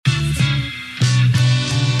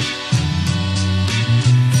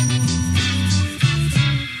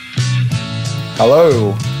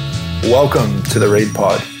Hello, welcome to the Read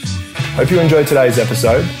Pod. Hope you enjoyed today's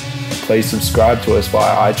episode. Please subscribe to us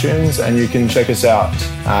via iTunes and you can check us out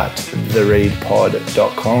at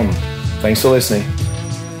thereadpod.com. Thanks for listening.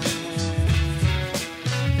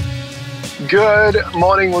 Good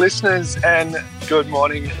morning, listeners, and good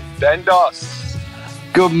morning, Bendos.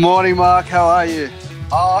 Good morning, Mark. How are you?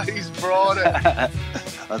 Oh, he's brought it. I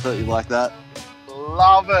thought you'd like that.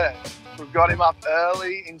 Love it. We've got him up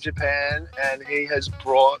early in Japan and he has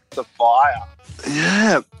brought the fire.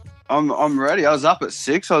 Yeah, I'm ready. I was up at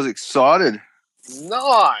 6. I was excited.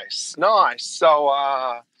 Nice.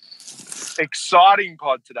 So, exciting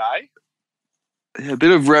pod today. Yeah, a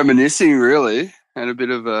bit of reminiscing, really, and a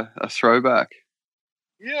bit of a throwback.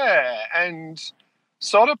 Yeah, and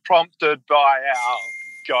sort of prompted by our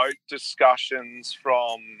GOAT discussions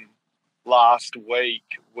from last week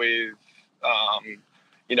with,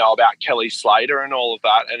 about Kelly Slater and all of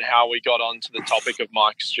that, and how we got onto the topic of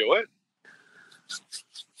Mike Stewart.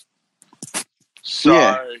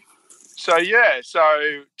 So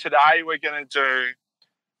today we're going to do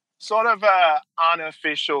sort of an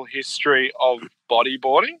unofficial history of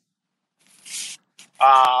bodyboarding.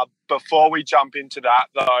 Before we jump into that,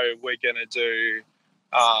 though, we're going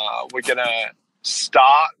to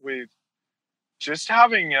start with just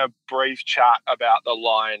having a brief chat about the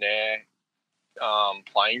Lion Air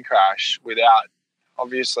plane crash. Without,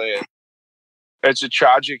 obviously, it's a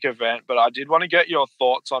tragic event, but I did want to get your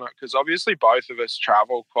thoughts on it because obviously both of us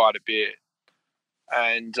travel quite a bit,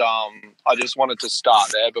 and I just wanted to start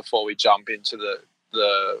there before we jump into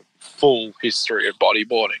the full history of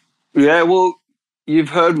bodyboarding. Yeah, well, you've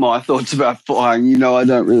heard my thoughts about flying. You know I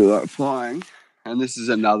don't really like flying, and this is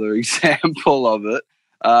another example of it.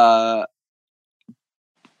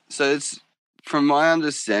 So it's, from my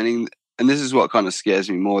understanding, and this is what kind of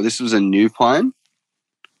scares me more, this was a new plane.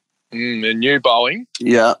 A new Boeing.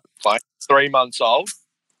 Yeah. Plane, 3 months old.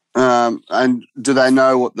 And do they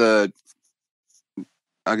know what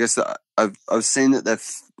I guess I've seen that they've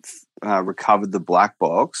recovered the black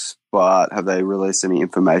box, but have they released any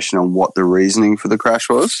information on what the reasoning for the crash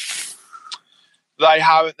was? They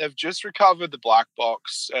haven't. They've just recovered the black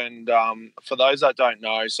box. And for those that don't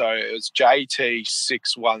know, so it was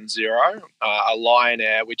JT610, a Lion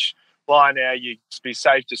Air, which Lion Air, you'd be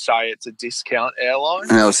safe to say it's a discount airline.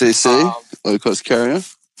 An LCC, low-cost carrier.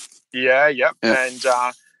 Yeah, yep. And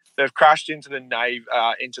they've crashed into the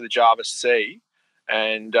Java Sea,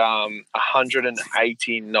 and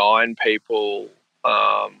 189 people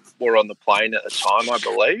were on the plane at the time, I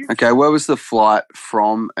believe. Okay, where was the flight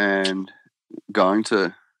from and going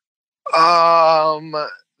to?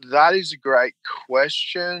 That is a great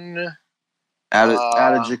question. Out of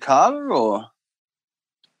Jakarta, or?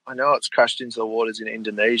 I know it's crashed into the waters in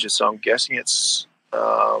Indonesia, so I'm guessing it's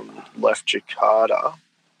left Jakarta.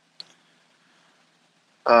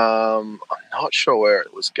 I'm not sure where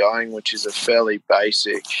it was going, which is a fairly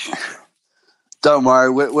basic. Don't worry,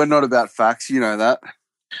 we're not about facts. You know that.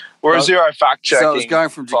 We're a zero fact checking. So it was going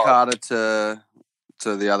from Jakarta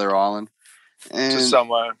to the other island, and to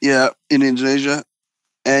somewhere. Yeah, in Indonesia,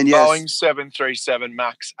 and yes, Boeing 737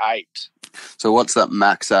 MAX 8. So what's that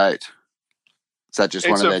MAX 8? Is that just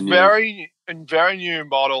one of their new? It's a very new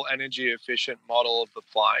model, energy efficient model of the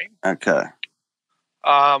plane. Okay.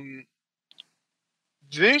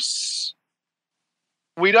 This,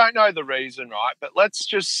 we don't know the reason, right? But let's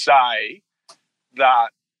just say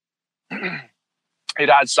that it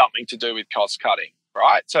had something to do with cost cutting,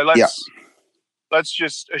 right? So let's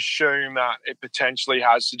just assume that it potentially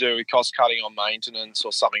has to do with cost cutting on maintenance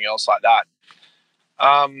or something else like that.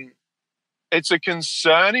 It's a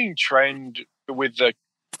concerning trend with an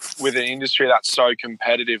industry that's so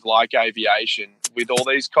competitive like aviation, with all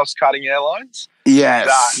these cost-cutting airlines.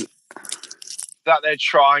 Yes. That they're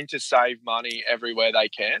trying to save money everywhere they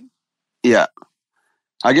can. Yeah.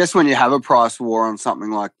 I guess when you have a price war on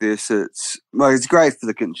something like this, it's great for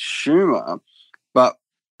the consumer, but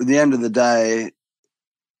at the end of the day,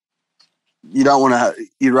 you don't want to.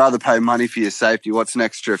 You'd rather pay money for your safety. What's an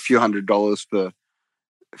extra few $100s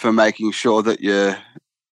for making sure that your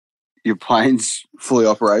plane's fully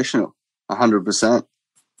operational, 100%.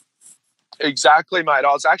 Exactly, mate.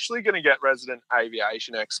 I was actually going to get resident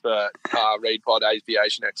aviation expert, ReadPod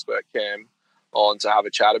aviation expert Cam, on to have a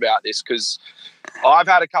chat about this, because I've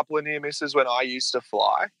had a couple of near misses when I used to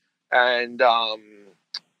fly, and I'm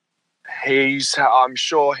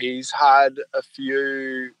sure he's had a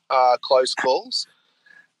few close calls,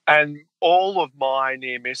 and all of my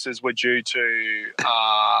near misses were due to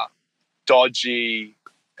dodgy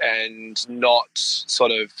and not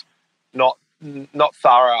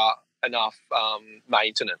thorough enough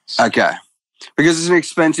maintenance. Okay. because it's an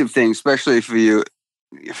expensive thing, especially for you.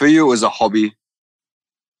 For you, it was a hobby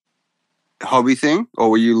thing, or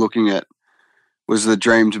were you looking at? Was the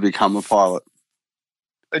dream to become a pilot?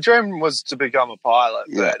 The dream was to become a pilot,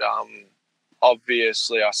 Yeah. but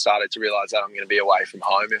obviously I started to realise that I'm going to be away from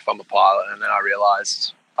home if I'm a pilot, and then I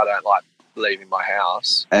realised I don't like leaving my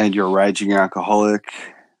house. And you're a raging alcoholic.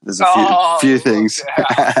 There's a few things.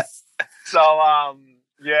 Yeah. So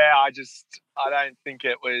yeah, I don't think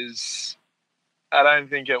it was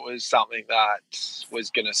something that was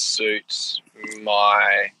going to suit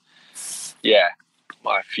my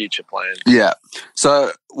future plans. Yeah.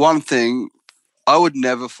 So one thing, I would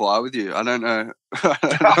never fly with you. I don't know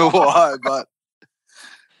why, but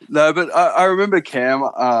no. But I remember Cam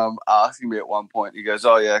asking me at one point. He goes,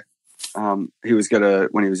 "Oh yeah." He was gonna,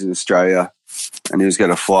 when he was in Australia, and he was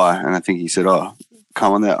gonna fly, and I think he said, "Oh,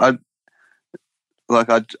 come on there."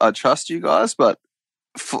 I trust you guys, but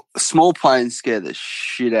small planes scare the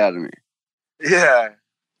shit out of me. Yeah,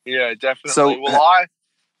 definitely. So, well,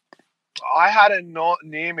 I had a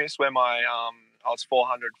near miss where I was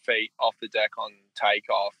 400 feet off the deck on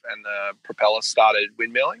takeoff, and the propeller started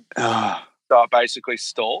windmilling. So it basically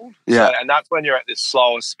stalled. Yeah. So, and that's when you're at this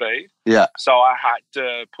slower speed. Yeah. So I had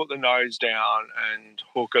to put the nose down and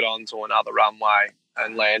hook it onto another runway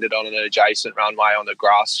and landed on an adjacent runway on the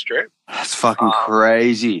grass strip. That's fucking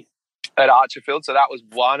crazy. At Archerfield. So that was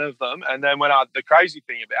one of them. And then the crazy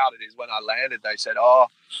thing about it is when I landed, they said, "Oh,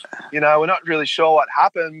 we're not really sure what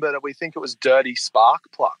happened, but we think it was dirty spark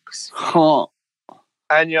plugs." Huh.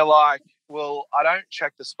 And you're like, well, I don't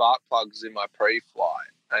check the spark plugs in my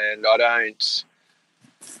pre-flight, and I don't.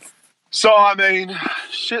 So, I mean,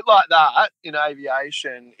 shit like that in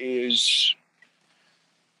aviation is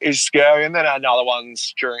scary. And then another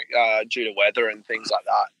one's due to weather and things like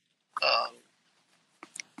that.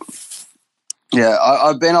 Yeah,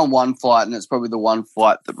 I've been on one flight, and it's probably the one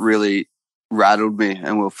flight that really rattled me.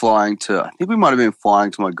 And we're flying to, I think we might have been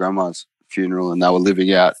flying to my grandma's funeral, and they were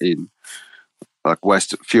living out in like a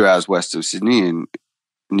few hours west of Sydney,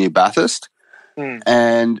 near Bathurst.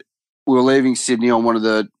 And we were leaving Sydney on one of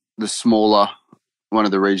the smaller, one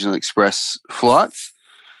of the regional express flights.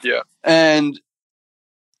 Yeah, and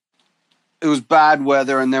it was bad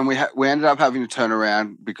weather, and then we ended up having to turn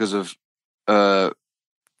around because of a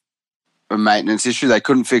maintenance issue. They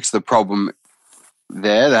couldn't fix the problem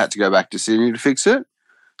there. They had to go back to Sydney to fix it.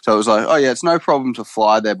 So it was like, oh yeah, it's no problem to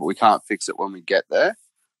fly there, but we can't fix it when we get there.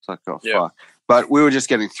 It's like, oh fuck. But we were just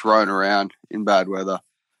getting thrown around in bad weather.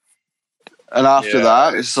 And after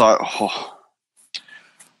that, it's like, oh.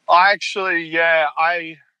 I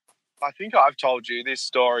think I've told you this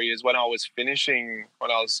story is when I was finishing,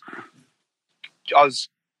 when I was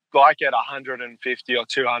like at 150 or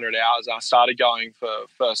 200 hours, I started going for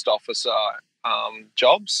first officer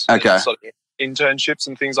jobs, okay, sort of internships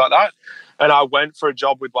and things like that. And I went for a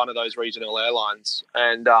job with one of those regional airlines,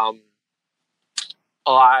 and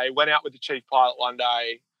I went out with the chief pilot one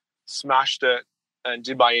day, smashed it, and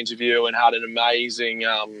did my interview, and had an amazing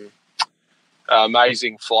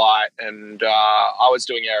flight. And I was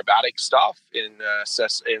doing aerobatic stuff in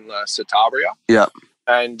Citabria. Yeah,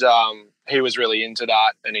 and he was really into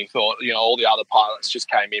that, and he thought, all the other pilots just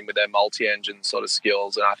came in with their multi-engine sort of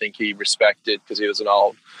skills, and I think he respected, because he was an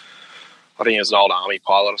old army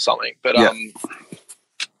pilot or something. But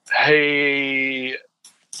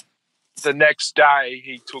the next day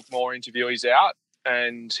he took more interviewees out,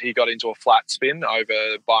 and he got into a flat spin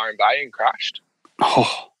over Byron Bay and crashed.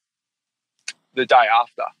 The day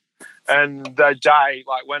after. And the day,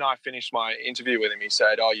 like when I finished my interview with him, he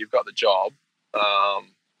said, "Oh, you've got the job.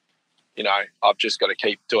 I've just got to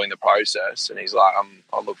keep doing the process." And he's like,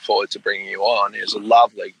 I look forward to bringing you on. He was a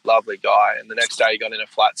lovely, lovely guy. And the next day he got in a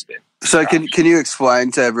flat spin. So can you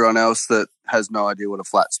explain to everyone else that has no idea what a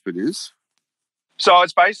flat spin is? So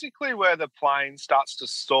it's basically where the plane starts to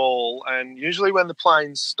stall, and usually when the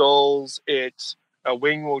plane stalls, a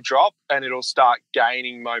wing will drop and it'll start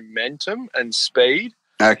gaining momentum and speed.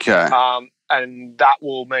 Okay. And that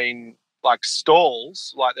will mean like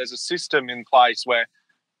stalls, like there's a system in place where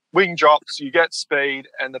wing drops, you get speed,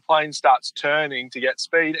 and the plane starts turning to get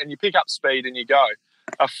speed, and you pick up speed and you go.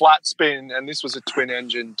 A flat spin, and this was a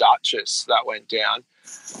twin-engine Duchess that went down,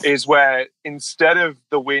 is where instead of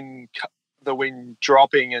the wind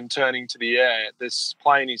dropping and turning to the air, this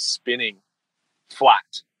plane is spinning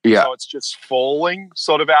flat. Yeah. So it's just falling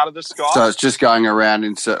sort of out of the sky. So it's just going around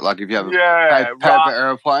like if you have a paper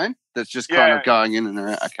aeroplane that's just kind of going in and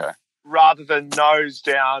around. Okay. Rather than nose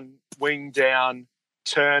down, wing down,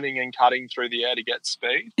 turning and cutting through the air to get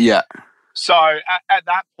speed. Yeah. So at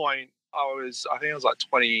that point, I think I was like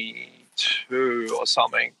 22 or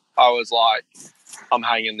something. I was like, I'm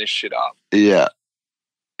hanging this shit up. Yeah.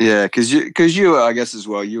 Yeah, because you were, I guess as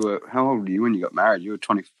well, you were, how old were you when you got married? You were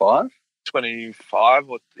 25? 25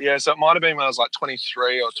 or so it might have been when I was like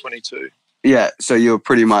 23 or 22. Yeah, so you were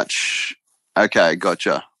pretty much, okay,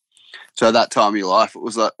 gotcha. So at that time of your life, it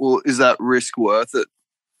was like, well, is that risk worth it?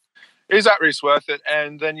 Is that risk worth it?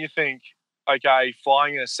 And then you think, okay,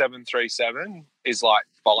 flying a 737 is like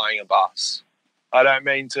flying a bus. I don't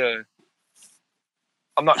mean to,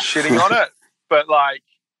 I'm not shitting on it, but like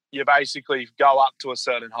you basically go up to a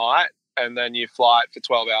certain height and then you fly it for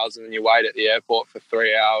 12 hours and then you wait at the airport for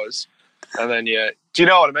 3 hours. And then do you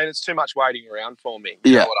know what I mean? It's too much waiting around for me.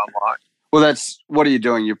 You know what I'm like? Well, what are you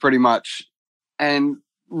doing? You're pretty much, and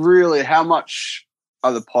really, how much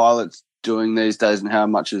are the pilots doing these days and how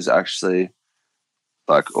much is actually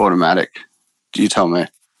like automatic? Do you tell me?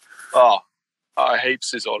 Oh,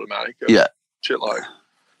 heaps is automatic. Yeah. Shitload.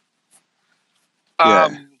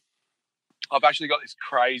 Yeah. I've actually got this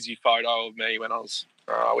crazy photo of me when I was,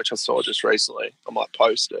 which I saw just recently. I might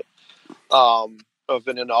post it. Of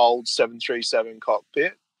in an old 737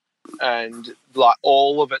 cockpit, and like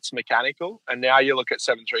all of it's mechanical. And now you look at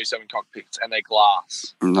 737 cockpits, and they're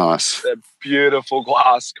glass. Nice. They're beautiful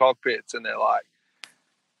glass cockpits, and they're like,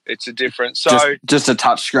 it's a different. So just a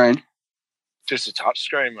touch screen. Just a touch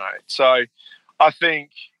screen, mate. So I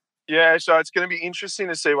think, yeah. So it's going to be interesting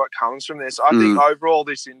to see what comes from this. I think overall,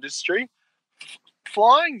 this industry,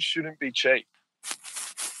 flying shouldn't be cheap.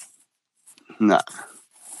 No.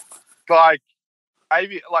 Like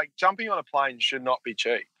jumping on a plane should not be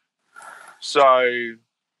cheap. So,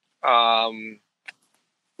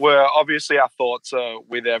 we're obviously our thoughts are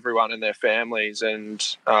with everyone and their families, and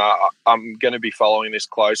I'm going to be following this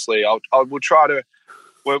closely. I will try to.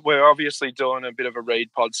 We're obviously doing a bit of a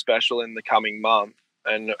Read Pod special in the coming month,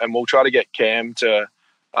 and we'll try to get Cam to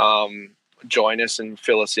join us and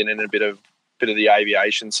fill us in a bit of the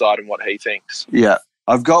aviation side and what he thinks. Yeah,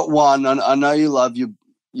 I've got one. I know you love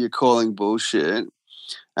your calling bullshit.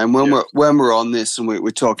 And when we're on this and we're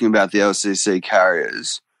talking about the LCC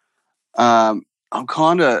carriers, I'm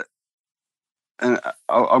kind of, and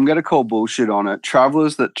I'm going to call bullshit on it.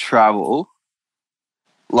 Travelers that travel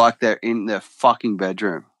like they're in their fucking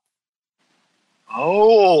bedroom.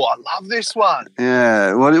 Oh, I love this one.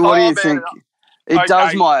 Yeah. What do you think? It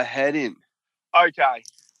does my head in. Okay.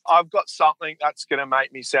 I've got something that's going to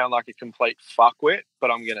make me sound like a complete fuckwit, but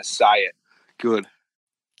I'm going to say it. Good.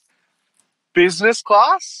 Business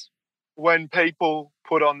class, when people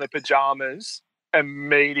put on their pajamas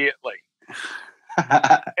immediately,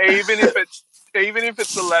 even if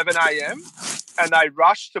it's 11 a.m. and they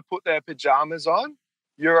rush to put their pajamas on,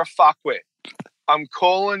 you're a fuckwit. I'm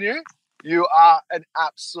calling you. You are an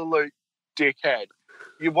absolute dickhead.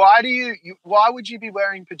 Why would you be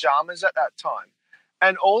wearing pajamas at that time?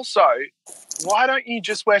 And also, why don't you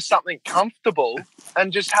just wear something comfortable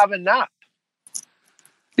and just have a nap?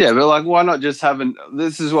 Yeah, but like, why not just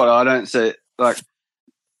this is what I don't say. Like,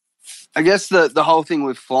 I guess the whole thing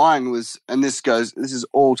with flying was, and this is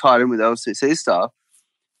all tied in with LCC stuff.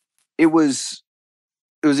 It was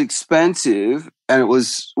expensive, and it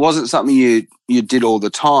wasn't something you did all the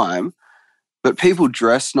time, but people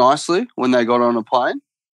dressed nicely when they got on a plane.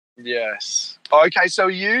 Yes. Okay, so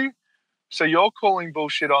you're calling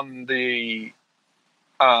bullshit on the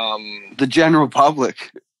general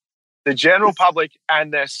public. The general public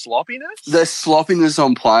and their sloppiness? Their sloppiness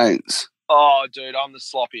on planes. Oh, dude, I'm the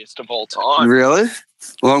sloppiest of all time. Really?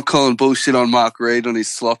 Well, I'm calling bullshit on Mark Reed on his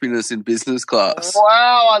sloppiness in business class.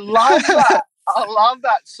 Wow, I love that. I love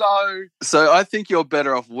that. So I think you're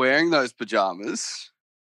better off wearing those pajamas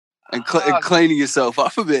and cleaning yourself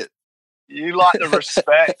up a bit. You like the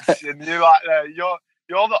respect, and you like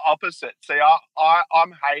you're the opposite. See,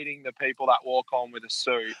 I'm hating the people that walk on with a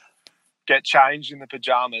suit, get changed in the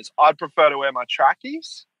pajamas. I'd prefer to wear my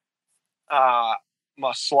trackies,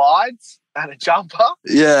 my slides, and a jumper.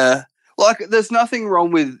 Yeah. Like, there's nothing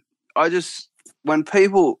wrong with, when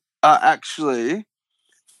people are actually,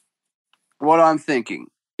 what I'm thinking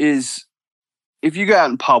is, if you go out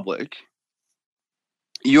in public,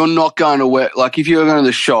 you're not going to wear, like, if you're going to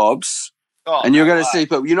the shops and you're going to see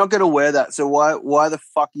people, you're not going to wear that. So why the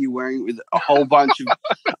fuck are you wearing it with a whole bunch of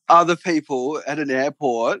other people at an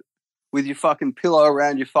airport with your fucking pillow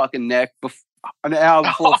around your fucking neck an hour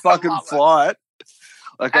before fucking flight?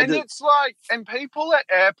 Like, it's like, and people at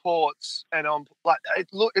airports and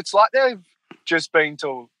it's like they've just been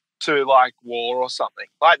to like war or something.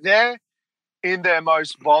 Like, they're in their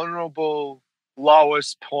most vulnerable,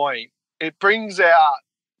 lowest point. It brings out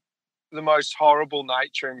the most horrible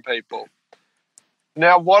nature in people.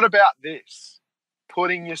 Now, what about this?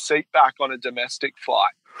 Putting your seat back on a domestic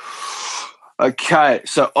flight. Okay,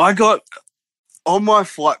 so I got on my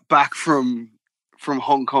flight back from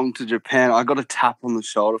Hong Kong to Japan. I got a tap on the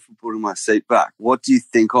shoulder for putting my seat back. What do you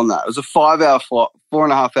think on that? It was a 5-hour flight,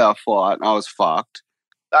 4.5-hour flight, and I was fucked.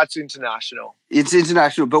 That's international. It's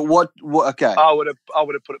international, but what? Okay, I would have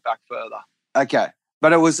put it back further. okay,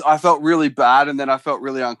 but it was. I felt really bad, and then I felt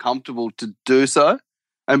really uncomfortable to do so,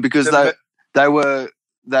 and because they were.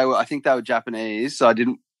 I think they were Japanese, so I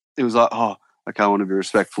didn't. It was like, oh, okay, I want to be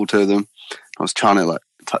respectful to them. I was trying to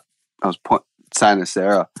saying to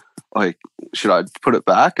Sarah, like, should I put it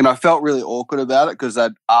back? And I felt really awkward about it because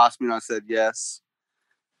they'd asked me and I said yes.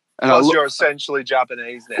 And because you're essentially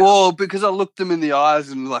Japanese now. Well, because I looked them in the eyes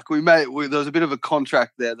and like there was a bit of a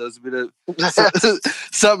contract there. There was a bit of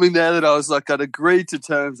something there that I was like, I'd agreed to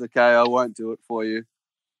terms. Okay, I won't do it for you.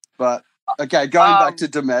 But okay, going back to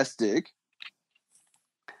domestic,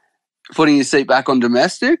 putting your seat back on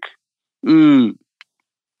domestic.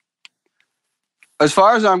 As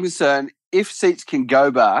far as I'm concerned, if seats can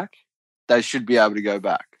go back, they should be able to go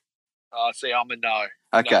back. See, I'm a no.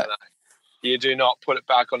 Okay. No. You do not put it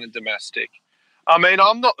back on a domestic. I mean,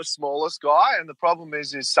 I'm not the smallest guy, and the problem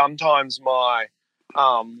is sometimes my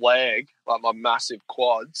leg, like my massive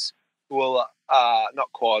quads, will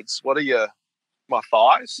not quads. What are my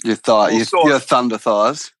thighs? Your thunder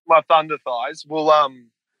thighs. My thunder thighs will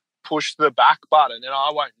push the back button, and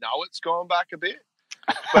I won't know it's gone back a bit.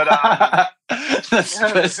 But that's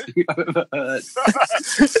the best thing I've ever heard.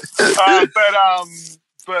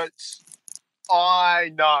 But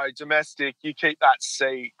I know domestic, you keep that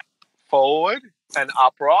seat forward and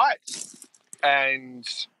upright, and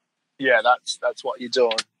yeah, that's what you're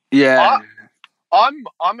doing. Yeah,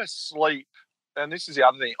 I'm asleep, and this is the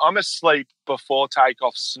other thing. I'm asleep before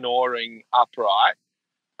takeoff, snoring upright,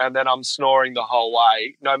 and then I'm snoring the whole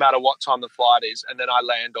way, no matter what time the flight is, and then I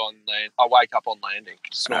wake up on landing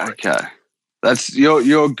snoring. Okay, that's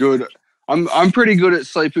you're good. I'm pretty good at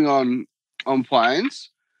sleeping on planes,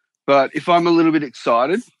 but if I'm a little bit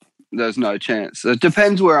excited, there's no chance. It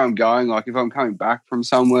depends where I'm going. Like if I'm coming back from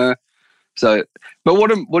somewhere. So, but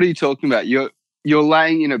what are you talking about? You're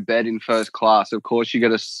laying in a bed in first class. Of course, you're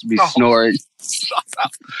going to be snoring. Shut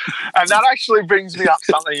up. And that actually brings me up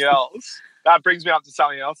something else. That brings me up to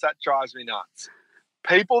something else that drives me nuts.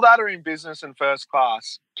 People that are in business and first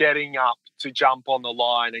class getting up to jump on the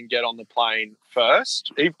line and get on the plane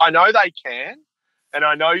first. I know they can, and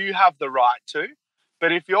I know you have the right to,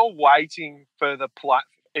 but if you're waiting for the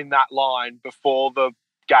in that line before the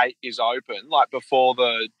gate is open, like before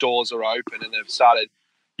the doors are open and they've started,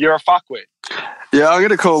 you're a fuckwit. Yeah, I'm going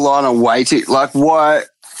to call a line on waiting. Like, why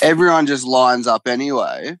everyone just lines up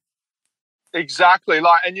anyway? Exactly.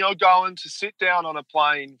 And you're going to sit down on a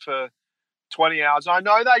plane for 20 hours. I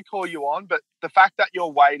know they call you on, but the fact that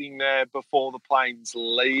you're waiting there before the planes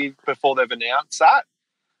leave, before they've announced that,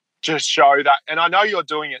 just show that. And I know you're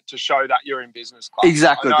doing it to show that you're in business class.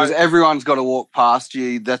 Exactly, because everyone's got to walk past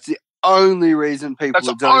you. That's the only reason people are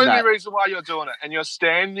doing that. That's the only reason why you're doing it. And you're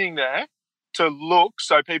standing there to look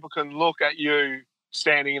so people can look at you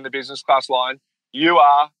standing in the business class line. You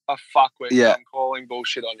are a fuckwit. Yeah. I'm calling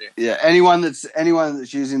bullshit on you. Yeah, anyone that's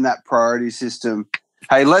using that priority system,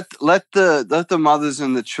 hey, let the mothers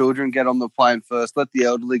and the children get on the plane first. Let the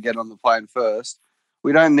elderly get on the plane first.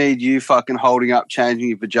 We don't need you fucking holding up, changing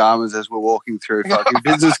your pajamas as we're walking through fucking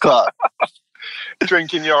business class.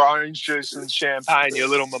 Drinking your orange juice and champagne, your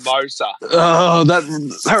little mimosa. Oh,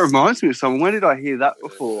 that reminds me of someone. Where did I hear that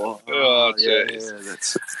before? Oh, jeez. Yeah,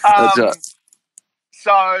 that's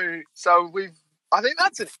So I think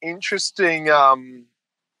that's an interesting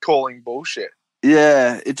calling bullshit.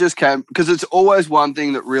 Yeah, it just came because it's always one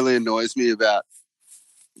thing that really annoys me about.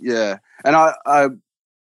 Yeah, and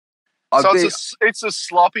it's a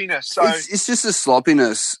sloppiness. So it's just a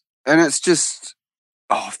sloppiness, and it's just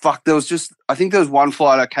fuck. I think there was one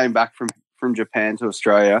flight I came back from Japan to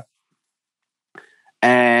Australia,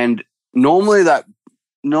 and normally that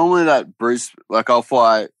Brisbane, like I'll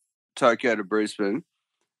fly Tokyo to Brisbane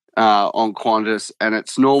on Qantas, and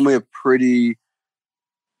it's normally a pretty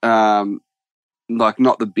like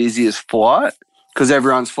not the busiest flight because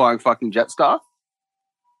everyone's flying fucking Jetstar.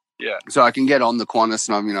 Yeah. So I can get on the Qantas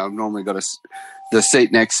and I've normally got the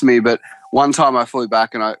seat next to me. But one time I flew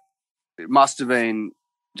back and it must have been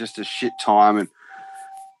just a shit time and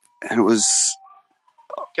it was.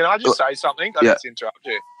 Can I just say something? I just interrupt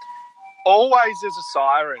you. Always there's a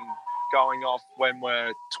siren going off when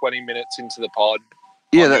we're 20 minutes into the pod.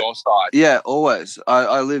 On your side. Yeah, always.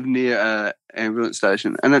 I live near an ambulance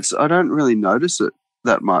station, and I don't really notice it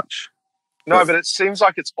that much. No, but it seems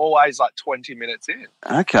like it's always like 20 minutes in.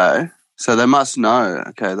 Okay. So they must know.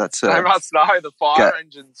 Okay, that's They must know the fire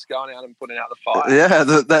engine's going out and putting out the fire. Yeah,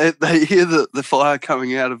 they hear the fire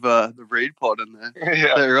coming out of the reed pod, and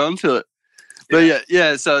they're onto it. But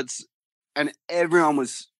yeah. So it's, and everyone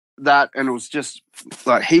was that, and it was just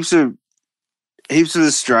like heaps of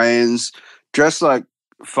Australians dressed like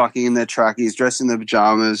fucking in their trackies, dressed in their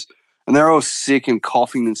pajamas, and they're all sick and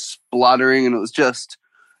coughing and spluttering, and it was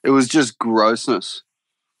just grossness.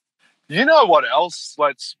 You know what else?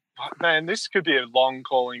 Man, this could be a long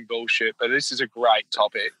calling bullshit, but this is a great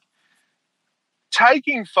topic.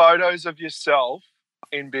 Taking photos of yourself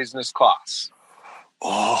in business class.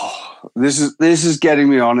 Oh, this is getting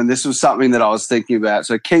me on, and this was something that I was thinking about.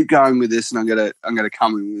 So keep going with this, and I'm gonna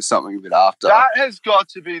come in with something a bit after. That has got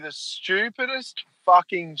to be the stupidest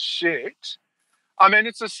fucking shit. I mean,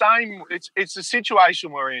 it's the same. It's the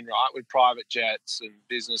situation we're in, right? With private jets and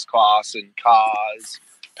business class and cars,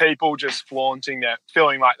 people just flaunting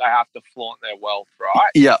feeling like they have to flaunt their wealth, right?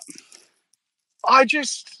 Yeah. I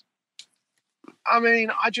just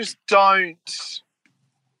don't.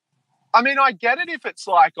 I mean, I get it if it's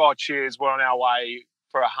like, oh, cheers, we're on our way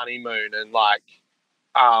for a honeymoon, and like,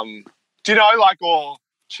 do you know, like, or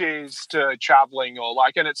cheers to traveling, or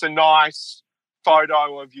like, and it's a nice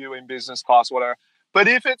photo of you in business class, whatever. But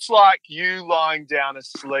if it's like you lying down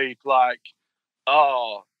asleep, like,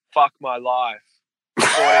 oh, fuck my life,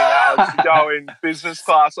 14 hours to go in business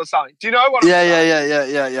class or something. Do you know what I'm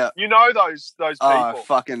saying? Yeah. You know those people. Oh, I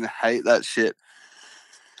fucking hate that shit.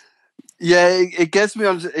 Yeah, it gets me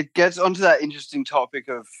onto that interesting topic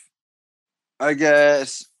of, I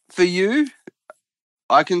guess, for you,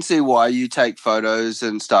 I can see why you take photos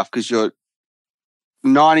and stuff, because you're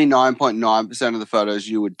 99.9% of the photos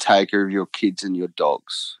you would take are of your kids and your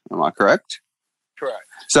dogs. Am I correct? Correct.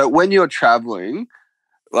 So when you're traveling,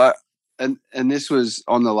 like, and this was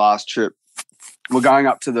on the last trip, we're going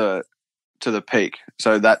up to the peak.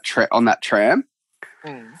 So that on that tram.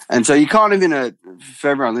 Mm. And so you're kind of for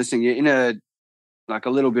everyone listening, you're in a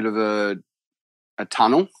little bit of a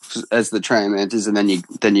tunnel as the tram enters, and then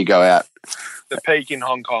you go out. The peak in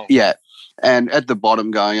Hong Kong. Yeah. And at the bottom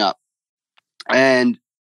going up. And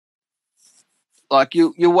like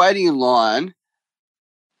you're waiting in line,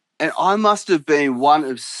 and I must have been one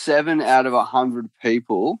of 7 out of 100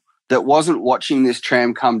 people that wasn't watching this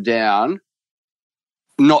tram come down,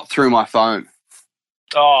 not through my phone.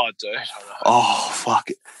 Oh, dude. Oh, fuck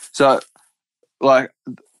it. So, like,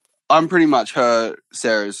 I'm pretty much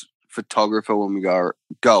Sarah's photographer when we go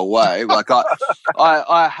away. Like,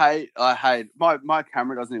 I hate my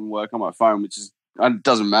camera doesn't even work on my phone, which is, it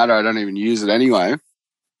doesn't matter. I don't even use it anyway.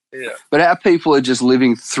 Yeah. But our people are just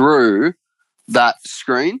living through that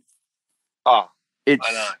screen. Oh, I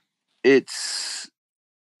know. It's,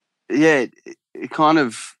 yeah, it kind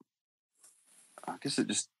of, I guess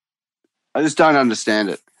I just don't understand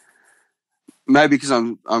it. Maybe because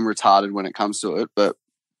I'm retarded when it comes to it, but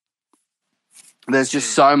there's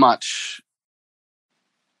just so much,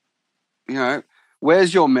 you know,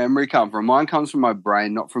 where's your memory come from? Mine comes from my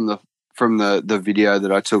brain, not from the video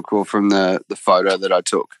that I took, or from the photo that I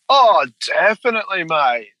took. Oh, definitely,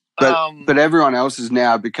 mate. But everyone else is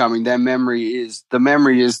now becoming, their memory is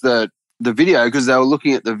the video, because they were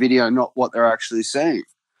looking at the video, not what they're actually seeing.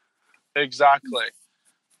 Exactly.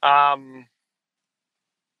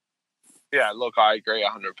 Yeah, look, I agree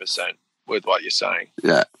 100% with what you're saying.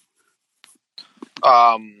 Yeah.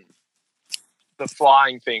 The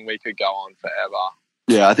flying thing, we could go on forever.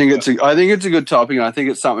 Yeah, I think it's a good topic, and I think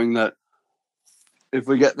it's something that if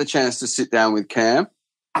we get the chance to sit down with Cam.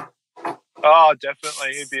 Oh,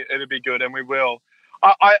 definitely, it'd be good, and we will.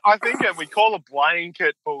 I think, and we call a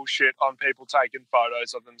blanket bullshit on people taking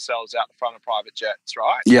photos of themselves out the front of private jets,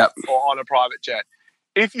 right? Yep. Or on a private jet.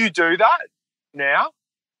 If you do that now,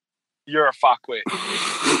 you're a fuckwit.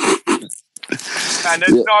 And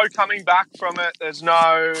there's no coming back from it. There's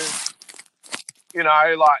no,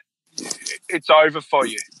 it's over for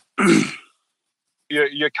you.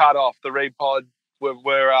 You're cut off. The reed pod,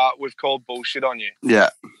 we've called bullshit on you. Yeah.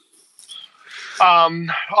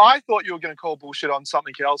 I thought you were going to call bullshit on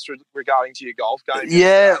something else regarding to your golf game.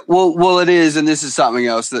 Yeah, well, it is, and this is something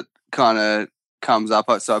else that kind of comes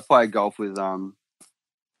up. So I played golf with I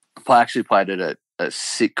actually played at a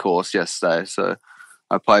sick course yesterday. So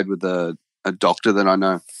I played with a doctor that I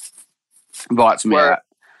know. Invites me out.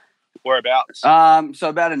 Whereabouts? So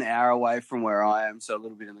about an hour away from where I am, so a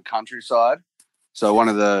little bit in the countryside. So one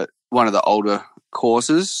of the older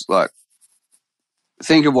courses, like,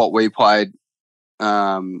 think of what we played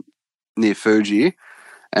near Fuji,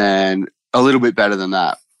 and a little bit better than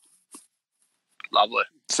that. Lovely.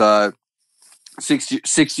 So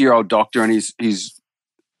 60-year-old doctor, and he's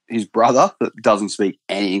his brother that doesn't speak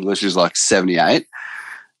any English is like 78.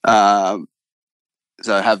 So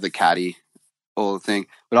I have the caddy, all the thing.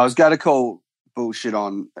 But I was going to call bullshit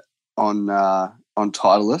on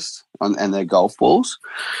Titleist and their golf balls,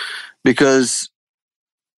 because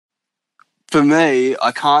for me,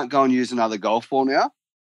 I can't go and use another golf ball now.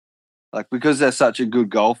 Like, because they're such a good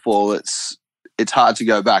golf ball, it's hard to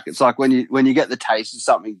go back. It's like when you get the taste of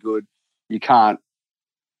something good, you can't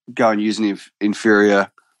go and use an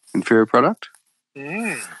inferior product.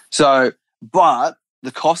 So, but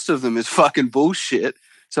the cost of them is fucking bullshit.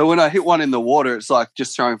 So when I hit one in the water, it's like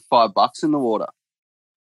just throwing $5 in the water.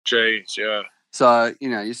 Jeez, yeah. So,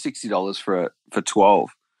 you're $60 for 12.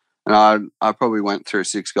 And I probably went through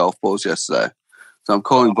 6 golf balls yesterday. So I'm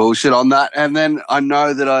calling bullshit on that. And then I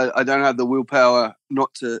know that I don't have the willpower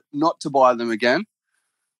not to buy them again.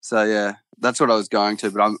 So yeah, that's what I was going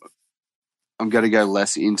to, but I'm going to go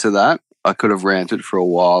less into that. I could have ranted for a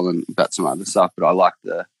while and about some other stuff, but I like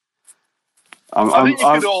I think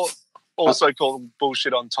you could also call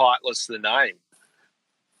bullshit on Titleist the name.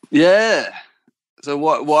 Yeah. So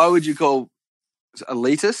why would you call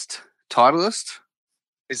elitist, Titleist?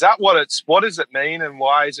 Is that what does it mean, and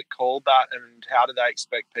why is it called that, and how do they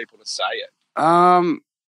expect people to say it? I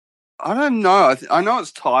don't know. I know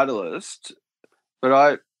it's Titleist,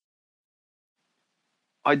 but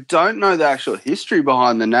I don't know the actual history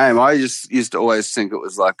behind the name. I just used to always think it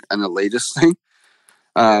was like an elitist thing,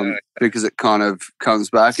 because it kind of comes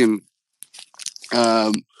back. And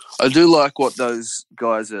I do like what those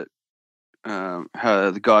guys at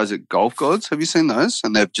the guys at Golf Gods. Have you seen those?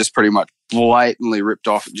 And they've just pretty much blatantly ripped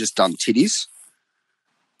off and just done titties.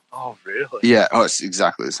 Oh, really? Yeah. Oh, it's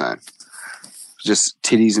exactly the same. Just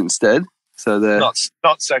titties instead. So they're not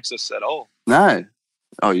sexist at all. No.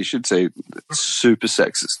 Oh, you should see. Super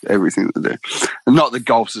sexist, everything they do. And not that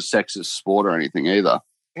golf's a sexist sport or anything either.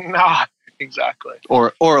 No, exactly.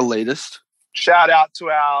 Or elitist. Shout out to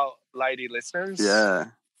our lady listeners. Yeah.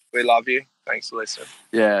 We love you. Thanks for listening.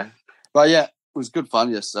 Yeah. But yeah, it was good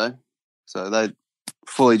fun yesterday. So they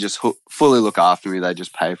fully look after me. They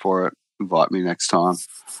just pay for it, invite me next time.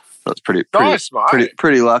 So it's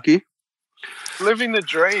pretty lucky. Living the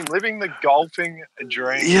dream, living the golfing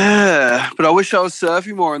dream. Yeah, but I wish I was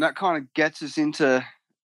surfing more, and that kind of gets us into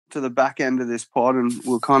the back end of this pod, and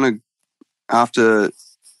we'll kind of, after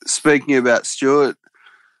speaking about Stuart,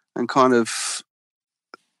 and kind of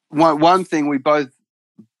one thing, we both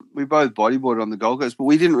bodyboarded on the Gold Coast, but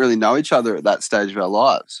we didn't really know each other at that stage of our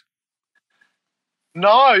lives.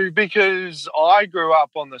 No, because I grew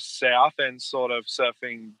up on the south end, sort of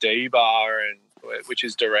surfing D-Bar, which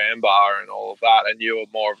is Duran Bar and all of that, and you were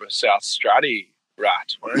more of a South Stratty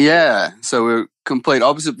rat, weren't you? Yeah, so we're complete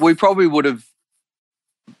opposite. We probably would have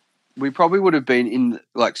been in,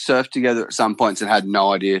 like, surfed together at some points and had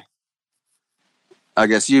no idea. I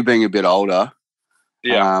guess you being a bit older.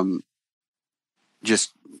 Yeah.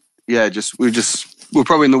 We're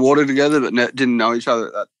probably in the water together, but didn't know each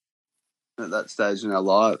other at that stage in our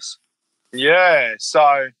lives. Yeah.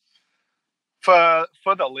 So for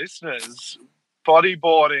the listeners,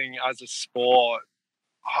 bodyboarding as a sport,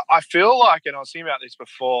 I feel like, and I was thinking about this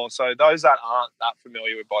before, so those that aren't that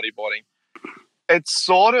familiar with bodyboarding, it's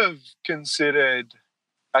sort of considered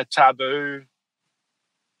a taboo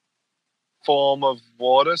form of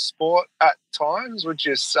water sport at times, would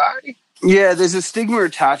you say? Yeah, there's a stigma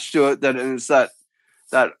attached to it, that it's that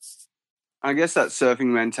I guess that surfing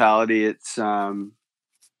mentality. It's well,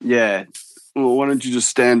 why don't you just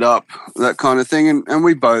stand up, that kind of thing. And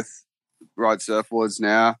we both ride surfboards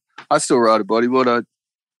now. I still ride a bodyboard.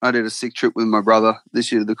 I did a sick trip with my brother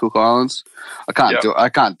this year to the Cook Islands. I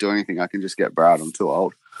can't do anything. I can just get Brad. I'm too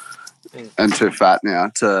old and too fat now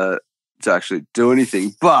to actually do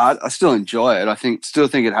anything. But I still enjoy it. I still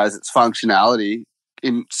think it has its functionality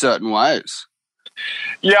in certain ways.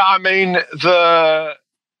 Yeah, I mean, the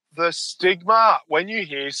stigma, when you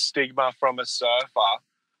hear stigma from a surfer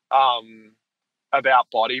about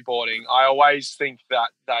bodyboarding, I always think that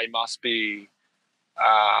they must be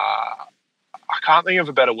I can't think of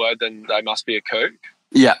a better word than they must be a kook.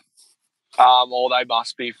 Yeah. Or they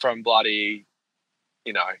must be from bloody,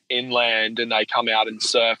 inland, and they come out and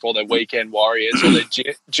surf, or they're weekend warriors, or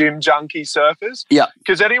they're gym junkie surfers. Yeah.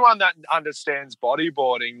 Because anyone that understands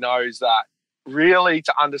bodyboarding knows that really,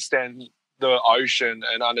 to understand the ocean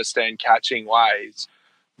and understand catching waves,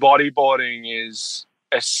 bodyboarding is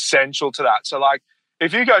essential to that. So, like,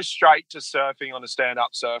 if you go straight to surfing on a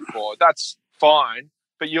stand-up surfboard, that's fine,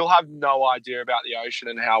 but you'll have no idea about the ocean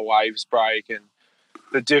and how waves break and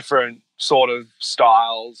the different sort of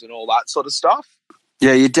styles and all that sort of stuff.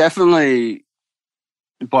 Yeah, you definitely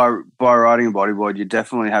by riding a bodyboard, you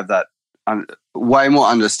definitely have that way more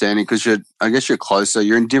understanding because you're closer.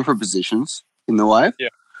 You're in different positions in the wave, Yeah.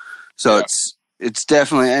 so Yeah. it's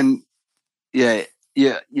definitely and yeah,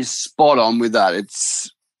 you're spot on with that.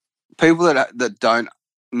 It's people that don't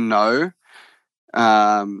know,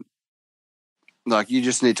 like you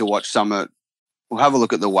just need to watch some of. We'll have a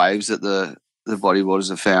look at the waves that the bodyboarders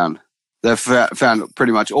have found. They've found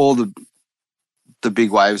pretty much all the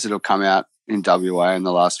big waves that have come out in WA in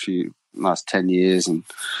the last 10 years, and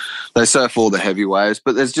they surf all the heavy waves.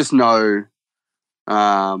 But there's just no,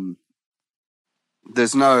 the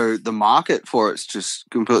market for it's just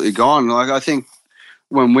completely gone. Like I think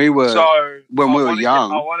when we were young,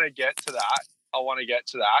 I want to get to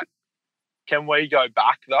that. Can we go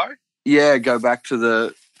back though? Yeah, go back to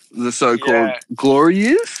the so-called glory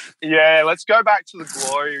years. Yeah, let's go back to the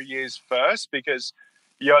glory years first because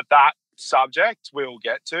that subject we'll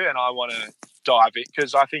get to, and I want to dive in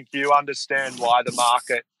because I think you understand why the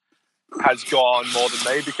market has gone more than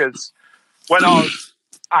me. Because when I was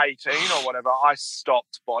 18 or whatever, I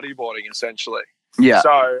stopped bodyboarding essentially. Yeah.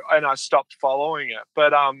 So and I stopped following it,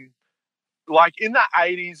 but like in the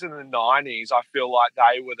 80s and the 90s, I feel like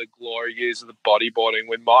they were the glory years of the bodyboarding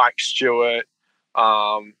with Mike Stewart,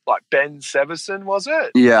 like Ben Severson, was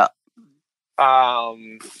it? Yeah.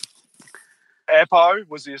 Eppo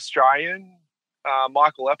was the Australian,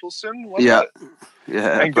 Michael Eppelson, wasn't it?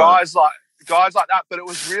 Yeah. And guys like that, but it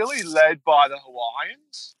was really led by the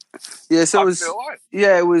Hawaiians. Yeah, so I feel like.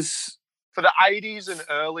 Yeah, it was for the 80s and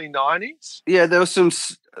early 90s. Yeah, there was some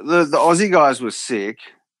the Aussie guys were sick.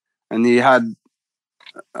 And you had,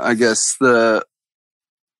 I guess, a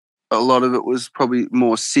lot of it was probably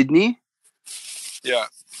more Sydney. Yeah.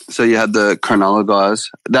 So you had the Cronulla guys.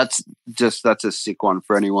 That's a sick one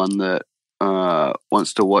for anyone that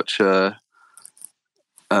wants to watch a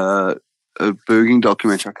booging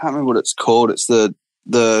documentary. I can't remember what it's called. It's the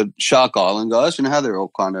Shark Island guys. You know how they're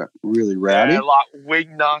all kind of really rowdy? Yeah, like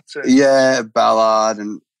Wignut and Ballard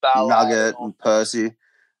and Nugget and Percy.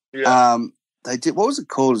 Yeah. They did. What was it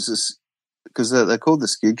called? Is this because they're called the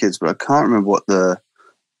Skid Kids, but I can't remember what they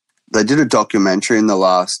did a documentary in the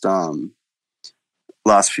last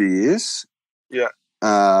few years. Yeah.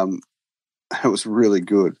 It was really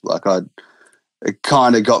good. Like it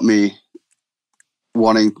kind of got me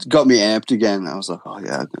amped again. I was like, oh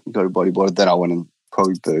yeah, I got a bodyboard. Then I went and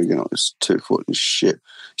probably boog and it was 2 foot and shit.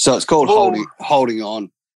 So it's called holding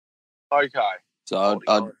on. Okay. So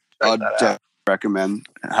I'd recommend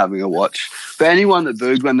having a watch for anyone that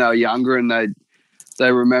booged when they were younger and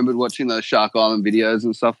they remembered watching those Shark Island videos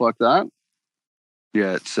and stuff like that.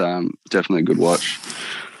 Yeah, it's definitely a good watch.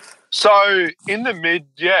 So in the and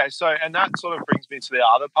that sort of brings me to the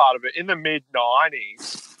other part of it. In the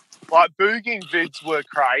mid-90s, like booging vids were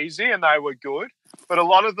crazy and they were good, but a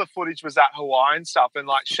lot of the footage was that Hawaiian stuff. And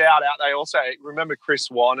like shout out, they also remember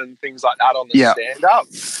Chris Wan and things like that on the stand-up.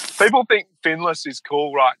 People think Finless is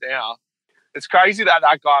cool right now. It's crazy that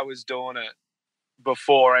guy was doing it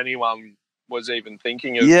before anyone was even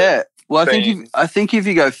thinking of it. Yeah, well, I think if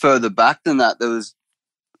you go further back than that, there was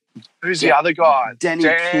who's the other guy? Danny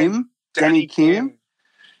Kim.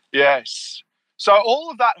 Yes. So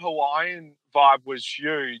all of that Hawaiian vibe was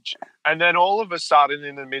huge, and then all of a sudden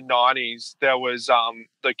in the mid-90s there was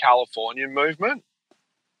the Californian movement.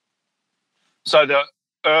 So the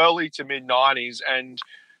early to mid-90s, and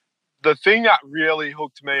the thing that really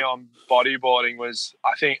hooked me on bodyboarding was,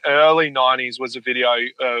 I think, early 90s was a video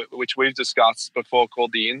which we've discussed before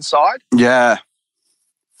called The Inside. Yeah.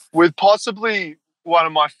 With possibly one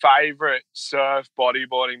of my favourite surf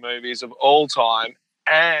bodyboarding movies of all time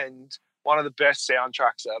and one of the best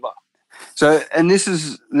soundtracks ever. So, and this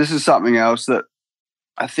is something else that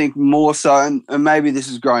I think more so, and maybe this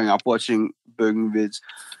is growing up watching booging vids,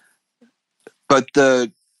 but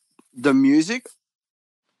the music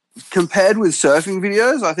compared with surfing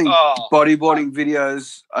videos, I think bodyboarding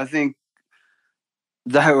videos, I think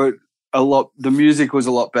they were the music was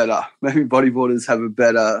a lot better. Maybe bodyboarders have a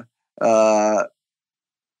better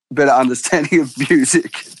understanding of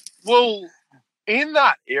music. Well, in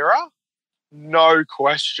that era, no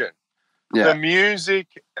question. Yeah. The music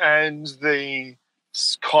and the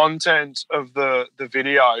content of the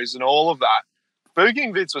videos and all of that,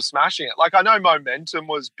 booging vids were smashing it. Like, I know Momentum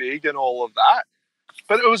was big and all of that,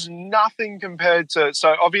 but it was nothing compared to...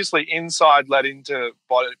 So, obviously, Inside led into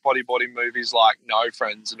bodyboarding movies like No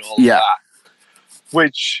Friends and all of that,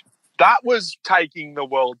 which... That was taking the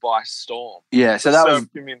world by storm. Yeah, so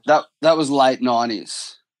that was late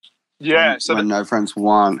 90s. Yeah. When No Friends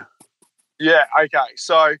won. Yeah, okay.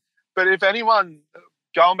 So, but if anyone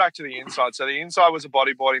going back to The Inside. So The Inside was a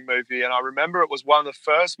bodyboarding movie, and I remember it was one of the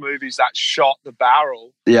first movies that shot the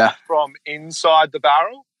barrel from inside the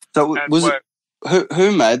barrel. So and was it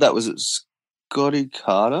who made that? Was it Scotty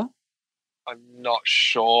Carter? I'm not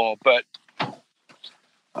sure, but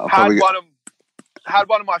I'll had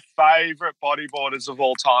one of my favourite bodyboarders of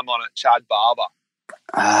all time on it, Chad Barber.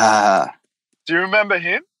 Do you remember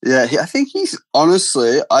him? Yeah, I think he's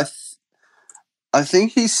honestly, I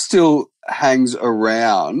think he still hangs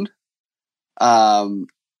around, around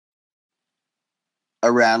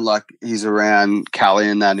like he's around Cali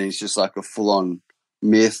and that, and he's just like a full-on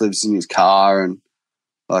myth, lives in his car and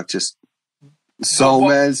like just soul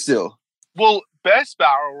man still. Well, best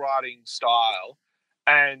barrel riding style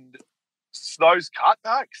and those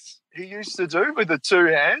cutbacks he used to do with the two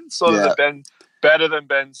hands, sort of better than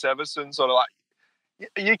Ben Severson, sort of like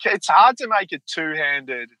it's hard to make a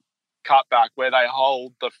two-handed cutback where they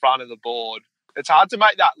hold the front of the board. It's hard to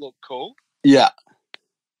make that look cool. Yeah.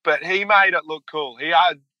 But he made it look cool. He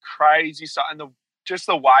had crazy stuff, and just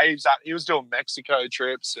the waves that he was doing Mexico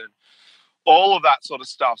trips and all of that sort of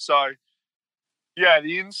stuff. So, yeah,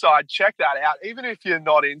 The Inside, check that out. Even if you're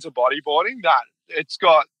not into bodyboarding, that it's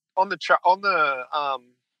got on the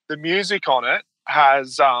music on it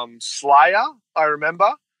has Slayer. I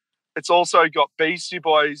remember. It's also got Beastie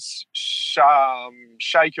Boys.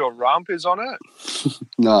 Shake Your Rump is on it.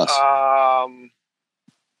 Nice.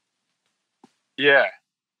 Yeah.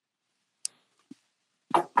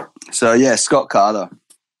 So yeah, Scott Carter.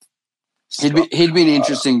 He'd be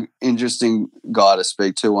an interesting guy to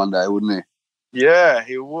speak to one day, wouldn't he? Yeah,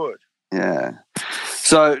 he would. Yeah.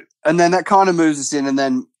 So, and then that kind of moves us in, and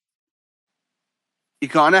then you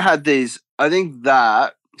kind of had these. I think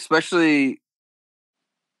that, especially,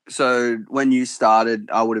 so when you started,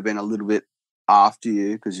 I would have been a little bit after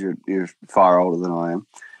you because you're far older than I am.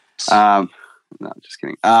 No, just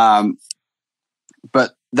kidding.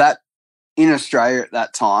 But that in Australia at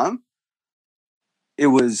that time,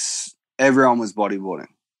 everyone was bodyboarding.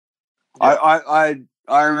 Yeah.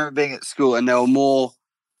 I remember being at school and there were more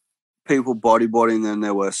people bodyboarding than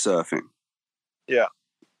there were surfing. Yeah.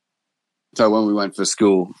 So when we went for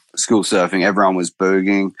school surfing, everyone was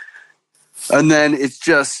booging. And then it's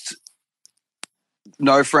just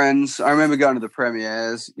no friends. I remember going to the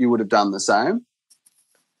premieres. You would have done the same.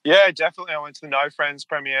 Yeah, definitely. I went to the No Friends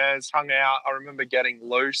premieres, hung out. I remember getting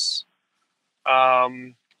loose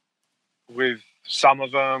with some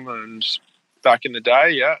of them, and back in the day,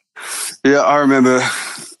 yeah. Yeah, I remember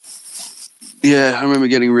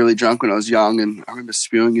getting really drunk when I was young, and I remember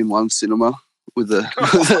spewing in one cinema with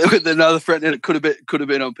with another friend, and it could have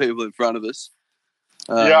been on people in front of us.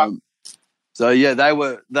 So yeah, they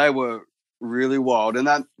were really wild, and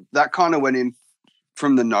that kind of went in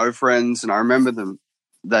from the No Friends, and I remember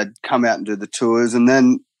they'd come out and do the tours, and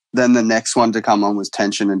then the next one to come on was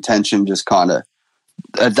Tension, and Tension just kind of,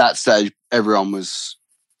 at that stage, everyone was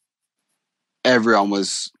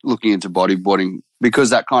looking into bodyboarding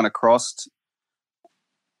because that kind of crossed.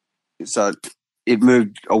 So it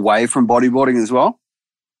moved away from bodyboarding as well.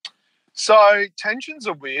 So Tension's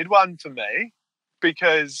a weird one for me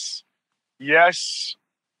because, yes,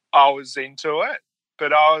 I was into it,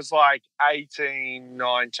 but I was like 18,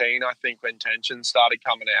 19, I think, when Tension started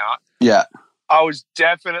coming out. Yeah. I was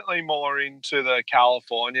definitely more into the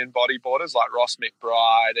Californian bodyboarders like Ross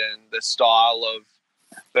McBride and the style of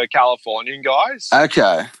the Californian guys.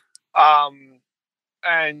 Okay.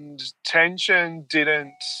 And Tension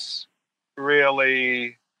didn't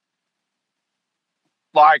really...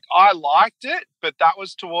 Like, I liked it, but that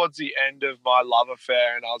was towards the end of my love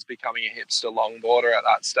affair and I was becoming a hipster longboarder at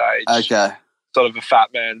that stage. Okay. Sort of a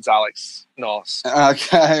fat man's Alex Noss.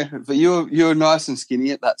 Okay. But you were nice and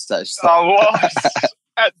skinny at that stage. So. I was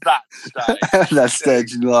at that stage. At that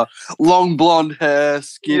stage. Long blonde hair,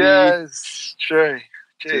 skinny. Yes, true.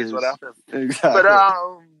 Jeez, what happened? Exactly.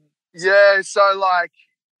 But, yeah, so, like,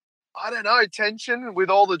 I don't know, Tension with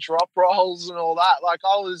all the drop rolls and all that. Like,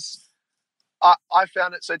 I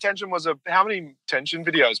found it. So Tension was how many Tension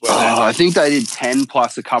videos were there? I think they did 10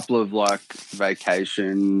 plus a couple of like vacation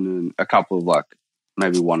and a couple of like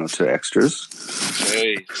maybe one or two extras.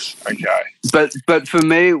 Jeez. Okay. But for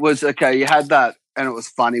me it was okay. You had that, and it was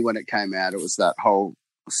funny when it came out. It was that whole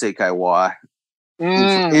CKY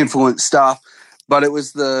influence stuff. But it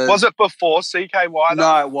was Was it before CKY?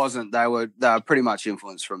 No, it wasn't. They were pretty much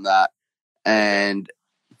influenced from that,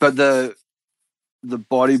 but the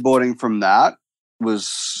bodyboarding from that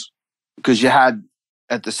was because you had,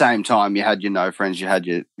 at the same time, you had your No Friends, you had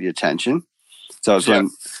your Tension. So it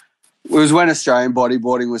was when Australian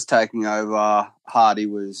bodyboarding was taking over. Hardy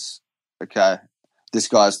was, okay, this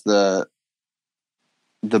guy's the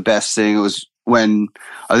the best thing. It was when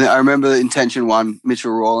I remember the Intention 1,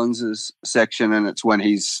 Mitchell Rawlins' section, and it's when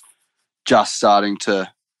he's just starting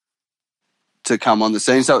to come on the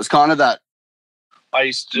scene. So it's kind of that. I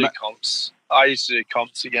used to do comps. I used to do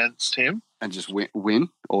comps against him. And just win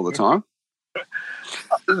all the time?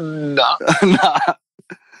 No. Nah.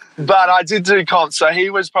 But I did do comps. So he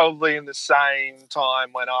was probably in the same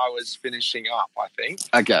time when I was finishing up, I think.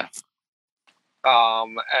 Okay.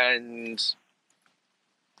 And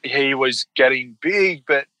he was getting big,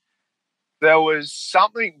 but there was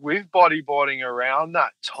something with bodyboarding around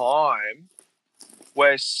that time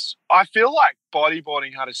where I feel like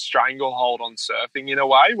bodyboarding had a stranglehold on surfing in a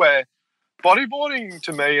way, where bodyboarding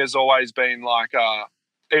to me has always been like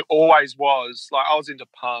it always was. Like, I was into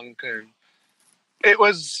punk, and it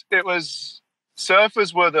was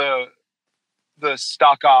surfers were the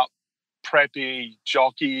stuck up preppy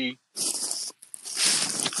jockey.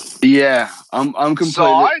 Yeah, I'm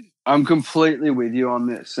side. I'm completely with you on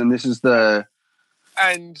this, and this is the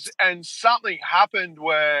and something happened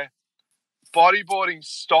where bodyboarding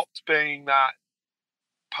stopped being that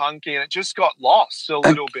punky, and it just got lost a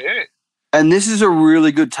little bit. And this is a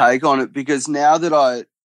really good take on it, because now that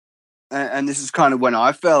and this is kind of when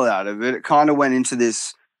I fell out of it, it kind of went into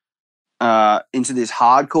this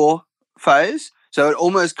hardcore phase. So it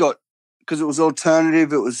almost got, because it was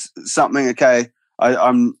alternative, it was something, okay,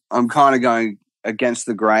 I'm kind of going against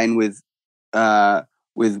the grain with how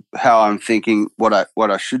I'm thinking what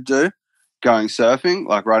I should do going surfing,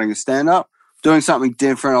 like writing a stand-up, doing something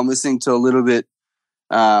different. I'm listening to a little bit,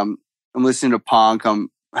 I'm listening to punk,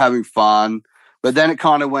 I'm having fun, but then it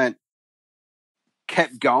kind of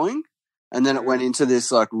kept going, and then it went into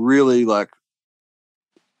this really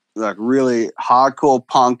hardcore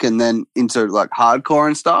punk, and then into like hardcore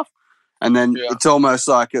and stuff, and then it's almost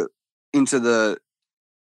like into the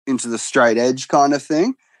straight edge kind of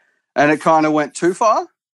thing, and it kind of went too far.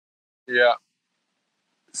 Yeah.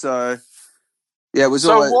 So yeah, it was.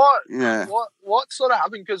 So always, what sort of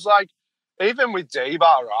happened? Because like even with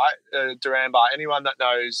D-Bar, right, Duran Bar, anyone that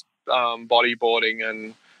knows bodyboarding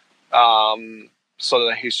and sort of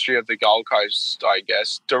the history of the Gold Coast, I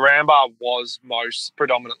guess, Duran Bar was most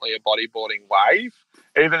predominantly a bodyboarding wave.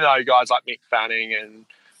 Even though guys like Mick Fanning and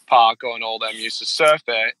Parker and all them used to surf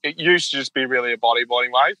there, it used to just be really a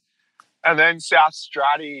bodyboarding wave. And then South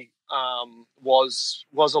Stratty was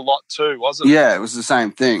a lot too, wasn't it? Yeah, it was the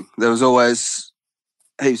same thing. There was always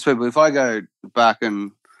heaps of people. If I go back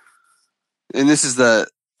and this is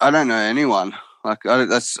I don't know anyone. Like I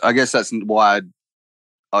guess that's why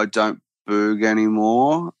I don't boog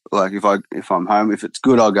anymore. Like if I'm home, if it's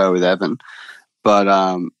good, I'll go with Evan.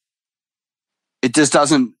 But it just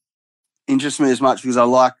doesn't interest me as much, because I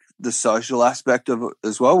like the social aspect of it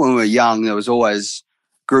as well. When we were young, there was always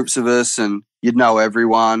groups of us, and you'd know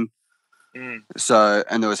everyone. So,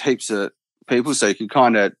 and there was heaps of people, so you could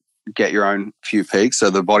kind of get your own few peaks. So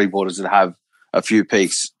the bodyboarders would have a few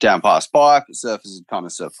peaks down past pipe, surfers would kind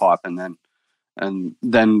of surf pipe, and then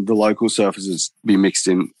the local surfers would be mixed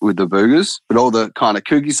in with the boogers. But all the kind of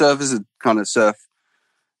kooky surfers would kind of surf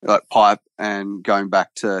like pipe and going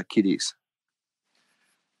back to kiddies.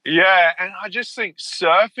 Yeah, and I just think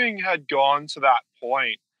surfing had gone to that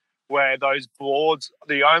point where those boards,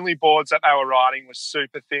 the only boards that they were riding were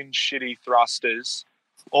super thin, shitty thrusters.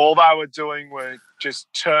 All they were doing were just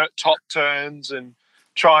top turns and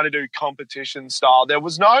trying to do competition style. There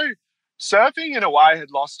was no surfing, in a way, had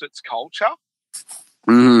lost its culture.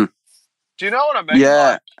 Mm-hmm. Do you know what I mean?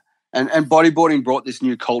 Yeah, and bodyboarding brought this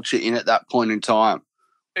new culture in at that point in time.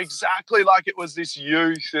 Exactly, like it was this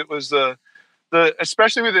youth. It was the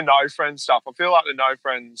especially with the No Friends stuff. I feel like the No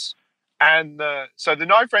Friends and the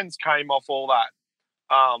No Friends came off all that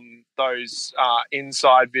those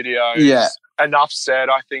inside videos. Yeah. Enough Said,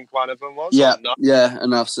 I think one of them was. Yeah, yeah,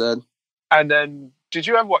 Enough Said. And then, did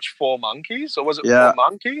you ever watch Four Monkeys, or was it Yeah. Four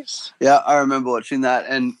Monkeys? Yeah, I remember watching that.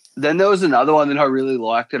 And then there was another one that I really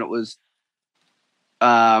liked, and it was,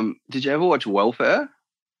 did you ever watch Welfare?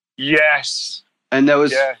 Yes. And there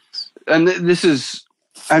was, and this is,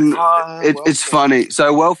 and it's funny.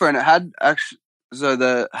 So Welfare, and it had actually,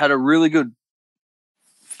 had a really good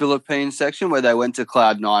Philippine section where they went to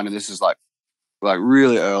Cloud9, and this is like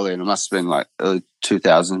really early, and it must have been like early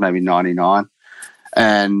 2000s, maybe 99.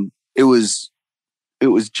 And it was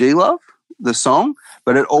G Love, the song,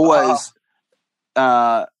 but it always, from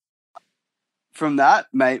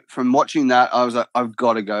watching that, I was like, I've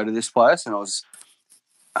got to go to this place. And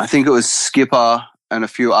I think it was Skipper and a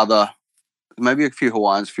few other, maybe a few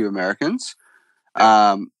Hawaiians, a few Americans.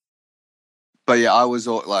 But yeah, I was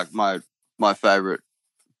like, my favorite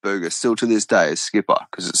burger still to this day is Skipper,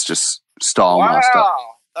 because it's just Style Master.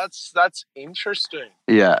 That's interesting.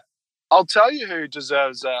 Yeah, I'll tell you who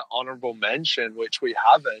deserves an honourable mention, which we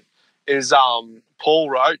haven't, is Paul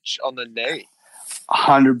Roach on the knee.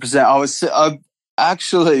 100%. I've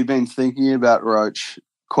actually been thinking about Roach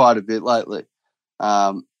quite a bit lately,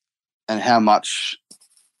 and how much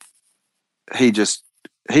he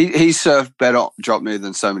surfed better drop knee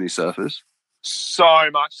than so many surfers. So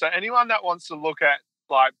much. So anyone that wants to look at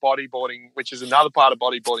like bodyboarding, which is another part of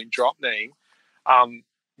bodyboarding, drop knee,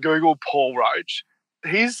 Google Paul Roach.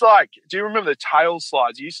 He's like, do you remember the tail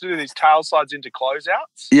slides? He used to do these tail slides into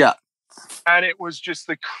closeouts. Yeah. And it was just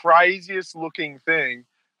the craziest looking thing.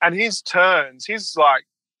 And his turns, his like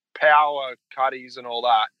power cutties and all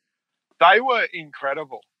that, they were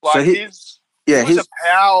incredible. Like So he was he's a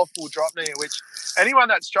powerful drop knee, which anyone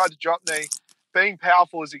that's tried to drop knee, being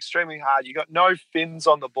powerful is extremely hard. You got no fins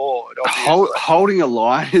on the board. Holding a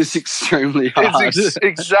line is extremely hard.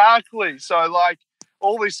 Exactly. So like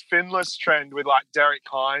all this finless trend with like Derek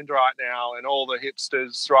Hind right now and all the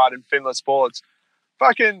hipsters riding finless boards,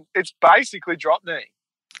 fucking, it's basically drop knee.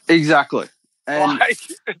 Exactly. And like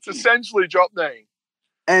it's essentially drop knee.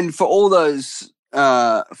 And for all those,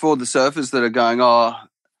 for the surfers that are going,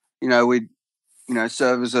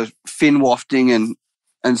 surfers are fin wafting and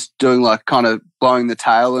doing like kind of blowing the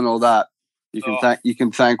tail and all that. You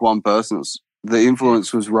can thank one person. The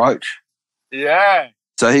influence was Roach. Yeah.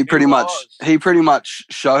 So he pretty much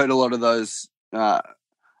showed a lot of those, I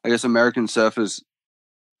guess, American surfers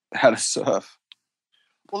how to surf.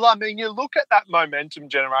 Well, I mean, you look at that Momentum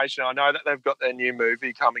generation. I know that they've got their new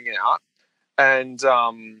movie coming out, and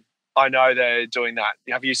I know they're doing that.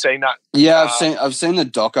 Have you seen that? Yeah, I've seen the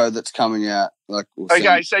doco that's coming out.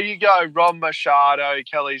 So you go Rob Machado,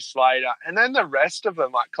 Kelly Slater, and then the rest of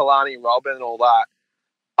them, like Kalani Robin and all that.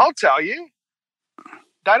 I'll tell you,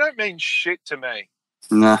 they don't mean shit to me.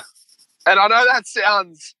 Nah. And I know that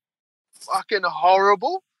sounds fucking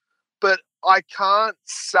horrible, but I can't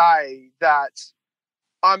say that.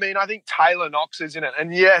 I mean, I think Taylor Knox is in it.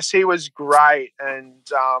 And yes, he was great. And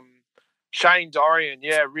Shane Dorian,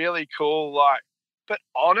 yeah, really cool. Like, but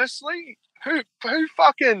honestly, who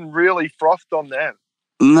fucking really frothed on them?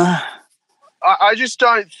 Nah. I just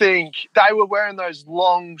don't think they were wearing those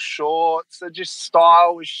long shorts. Their just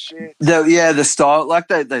style was shit. The style, like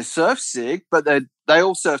they surf sick, but they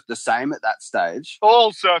all surfed the same at that stage.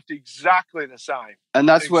 All surfed exactly the same. And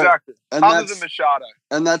that's exactly. Other than Machado.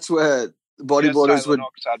 And that's where bodyboarders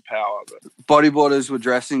had power, but bodyboarders were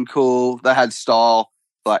dressing cool. They had style,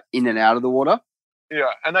 like in and out of the water.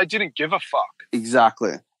 Yeah, and they didn't give a fuck.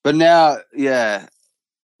 Exactly. But now,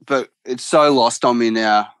 but it's so lost on me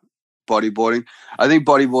now. Bodyboarding. I think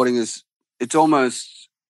bodyboarding it's almost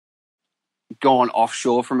gone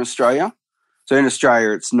offshore from Australia. So in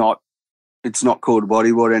Australia, it's not called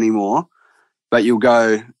bodyboard anymore. But you'll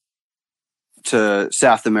go to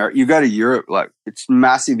South America. You go to Europe, like it's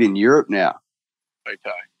massive in Europe now.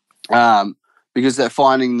 Okay. Because they're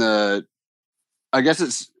finding I guess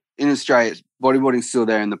it's in Australia. Bodyboarding's still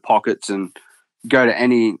there in the pockets, and go to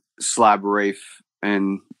any slab reef,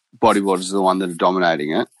 and bodyboarders are the one that are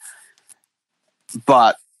dominating it.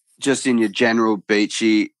 But just in your general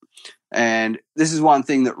beachy, and this is one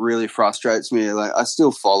thing that really frustrates me. Like I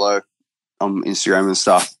still follow on Instagram and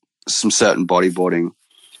stuff some certain bodyboarding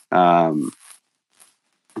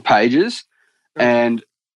pages, and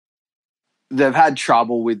they've had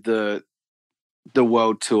trouble with the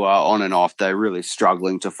world tour on and off. They're really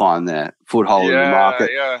struggling to find their foothold in the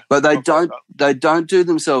market. Yeah. But they don't do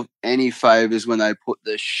themselves any favors when they put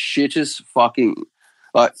the shittest fucking,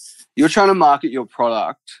 like, you're trying to market your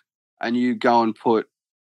product and you go and put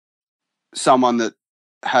someone that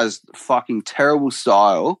has fucking terrible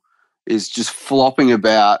style is just flopping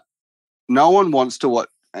about. No one wants to watch,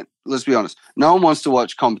 let's be honest, no one wants to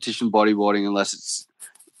watch competition bodyboarding unless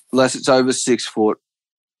it's over 6 foot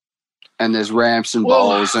and there's ramps and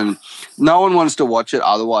bowls, and no one wants to watch it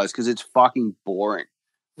otherwise because it's fucking boring.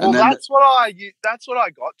 Well, that's what I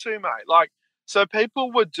got to, mate. Like, so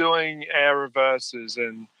people were doing air reverses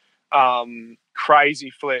and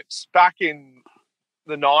crazy flips back in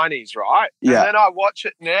the 90s, right? Yeah. And then I watch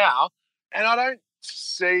it now and I don't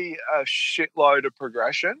see a shitload of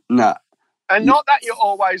progression. No. And not that you're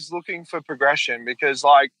always looking for progression, because,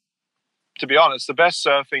 like, to be honest, the best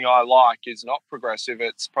surfing I like is not progressive.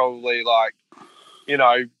 It's probably like,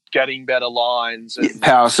 getting better lines and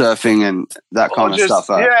power surfing and that kind of stuff.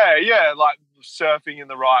 Yeah, like surfing in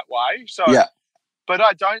the right way. So, yeah. But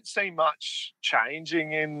I don't see much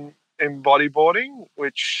changing in bodyboarding,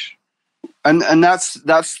 which and that's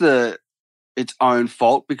its own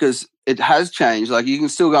fault, because it has changed. Like, you can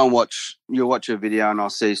still go and watch a video and I'll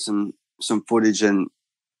see some footage, and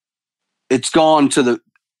it's gone to the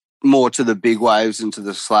more to the big waves and to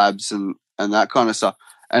the slabs and that kind of stuff,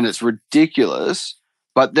 and it's ridiculous.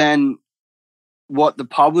 But then what the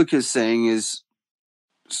public is seeing is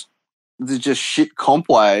they're just shit comp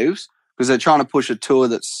waves because they're trying to push a tour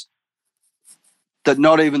that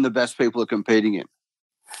not even the best people are competing in.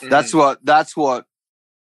 That's what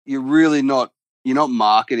you're not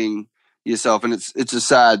marketing yourself, and it's a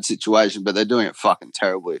sad situation, but they're doing it fucking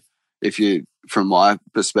terribly. From my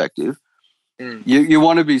perspective, you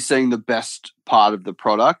want to be seeing the best part of the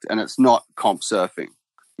product, and it's not comp surfing.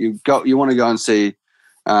 You want to go and see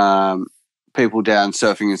people down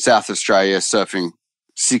surfing in South Australia, surfing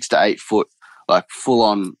 6 to 8 foot, like full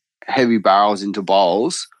on heavy barrels into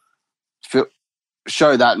bowls.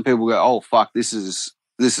 Show that, and people go, "Oh fuck, this is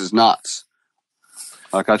nuts."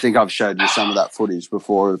 Like I think I've showed you some of that footage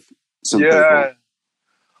before of some people.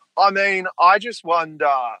 I mean, I just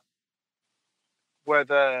wonder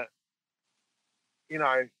whether, you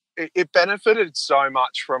know, it benefited so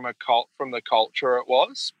much from the culture it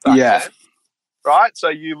was back then, right? So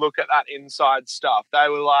you look at that inside stuff. They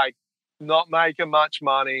were like not making much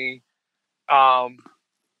money.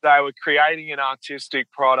 They were creating an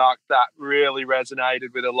artistic product that really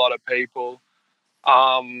resonated with a lot of people.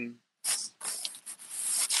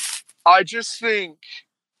 I just think,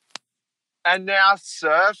 and now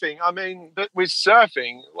surfing, I mean, but with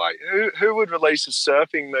surfing, like who would release a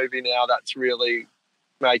surfing movie now that's really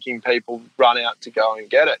making people run out to go and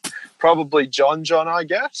get it? Probably John, I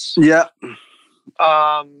guess. Yeah.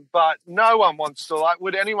 But no one wants to, like,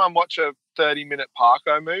 would anyone watch a 30-minute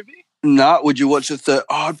Parko movie? No, would you watch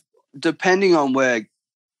depending on where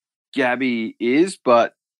Gabby is,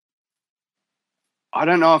 but I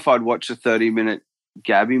don't know if I'd watch a 30-minute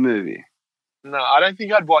Gabby movie. No, I don't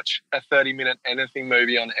think I'd watch a 30-minute anything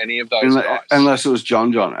movie on any of those guys. Unless it was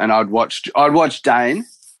John, and I'd watch Dane.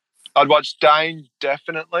 I'd watch Dane,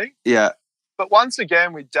 definitely. Yeah. But once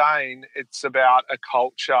again, with Dane, it's about a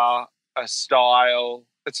culture, a style.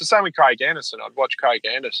 It's the same with Craig Anderson. I'd watch Craig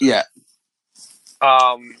Anderson. Yeah.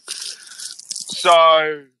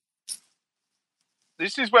 So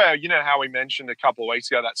this is where, you know how we mentioned a couple of weeks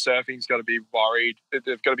ago that surfing's got to be worried.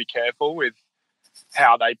 They've got to be careful with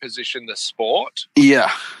how they position the sport.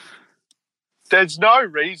 Yeah. There's no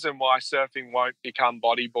reason why surfing won't become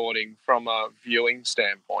bodyboarding from a viewing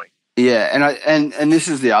standpoint. Yeah, and this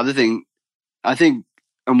is the other thing, I think,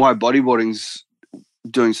 and why bodyboarding's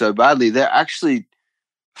doing so badly. They're actually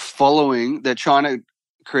they're trying to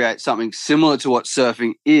create something similar to what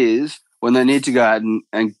surfing is when they need to go out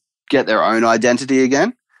and get their own identity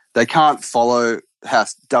again. They can't follow how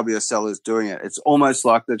WSL is doing it. It's almost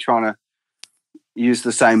like they're trying to use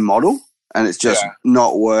the same model, and it's just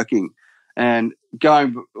not working. And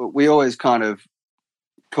we always kind of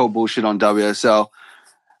call bullshit on WSL,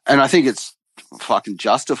 and I think it's fucking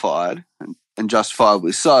justified and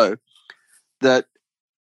justifiably so, that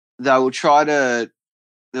they will try to.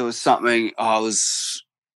 There was something. It was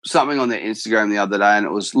something on their Instagram the other day, and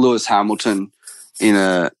it was Lewis Hamilton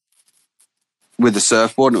with a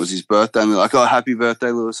surfboard, and it was his birthday, and they're like, "Oh, happy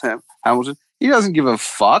birthday, Lewis Hamilton." He doesn't give a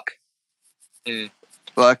fuck.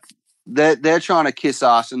 Like they're trying to kiss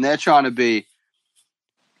ass, and they're trying to be.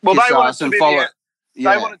 Well, they want it to be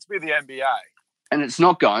they want it to be the NBA, and it's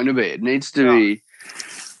not going to be. It needs to be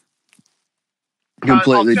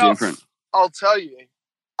completely different. I'll tell you,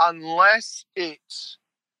 unless they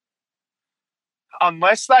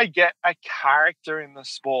get a character in the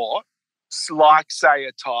sport, like say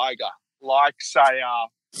a Tiger, like say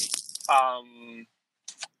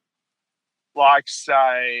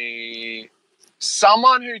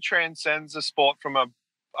someone who transcends the sport from a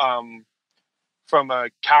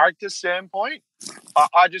character standpoint,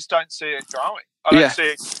 I just don't see it growing. I don't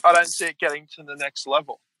see it getting to the next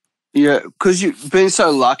level. Yeah, because you've been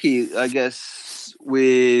so lucky, I guess,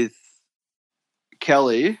 with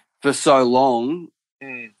Kelly for so long,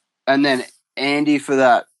 and then Andy for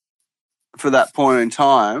that point in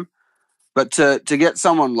time. But to get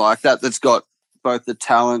someone like that that's got both the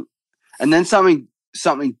talent and then something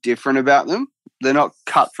different about them, they're not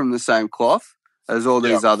cut from the same cloth as all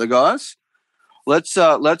these other guys. Let's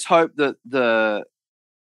hope that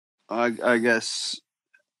I guess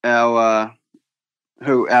our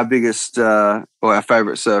biggest or our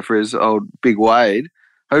favourite surfer is old Big Wade.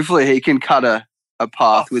 Hopefully he can cut a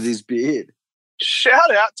path with his beard. Shout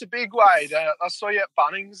out to Big Wade. I saw you at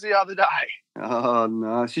Bunnings the other day. Oh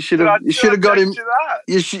no! You should have got him.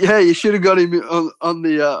 You should have got him on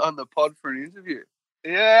the pod for an interview.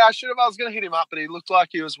 Yeah, I should have. I was going to hit him up, but he looked like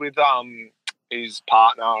he was with his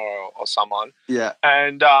partner or someone. Yeah.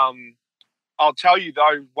 And I'll tell you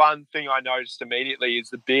though, one thing I noticed immediately is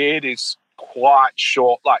the beard is quite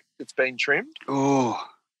short, like it's been trimmed. Oh,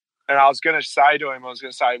 And I was going to say to him,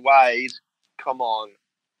 Wade, come on,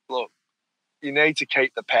 look, you need to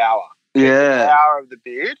keep the power. Keep the power of the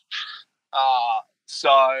beard. So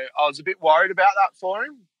I was a bit worried about that for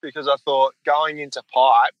him because I thought going into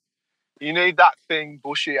pipe, you need that thing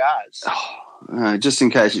bushy as. Just in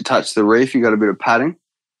case you touch the reef, you got a bit of padding.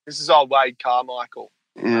 This is old Wade Carmichael.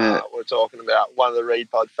 Yeah, we're talking about one of the Reed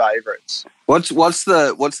Pod favourites. What's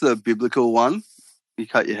the biblical one? You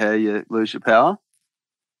cut your hair, you lose your power.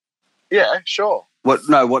 Yeah, sure. What's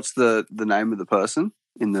the name of the person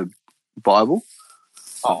in the Bible?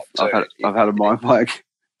 Oh, I've had a mind blank.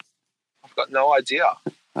 I've got no idea.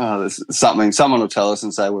 Oh, there's something. Someone will tell us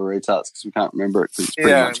and say we're retards because we can't remember it because it's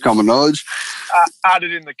pretty much common knowledge. Add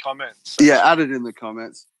it in the comments. So. Yeah, add it in the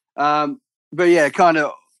comments. But yeah, kind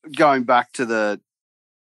of going back to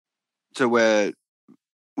where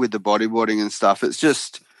with the bodyboarding and stuff, it's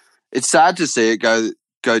sad to see it go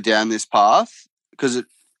down this path because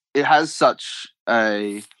it has such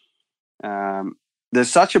a there's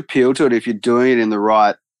such appeal to it if you're doing it in the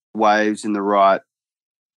right waves, in the right.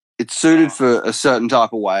 It's suited for a certain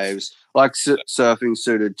type of waves, like surfing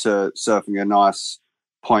suited to surfing a nice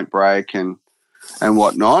point break and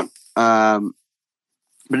whatnot. But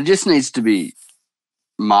it just needs to be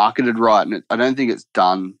marketed right, and I don't think it's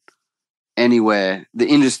done anywhere.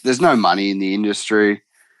 There's no money in the industry.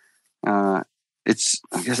 I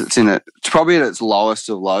guess it's probably at its lowest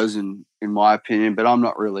of lows in my opinion, but I'm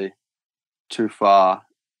not really too far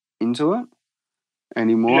into it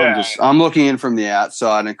anymore. Yeah. I'm looking in from the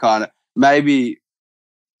outside and kind of maybe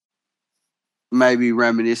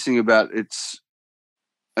reminiscing about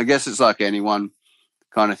I guess it's like anyone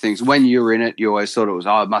kind of things. When you're in it, you always thought it was,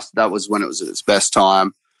 that was when it was at its best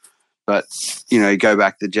time. But, you go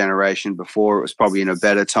back the generation before, it was probably in a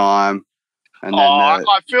better time. And then, I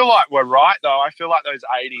feel like we're right, though. I feel like those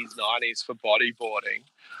 80s, 90s for bodyboarding.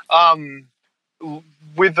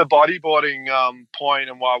 With the bodyboarding point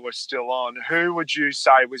and while we're still on, who would you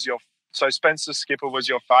say was so Spencer Skipper was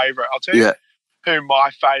your favourite? I'll tell you who my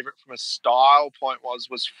favourite from a style point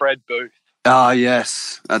was Fred Booth. Oh,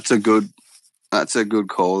 yes. That's a good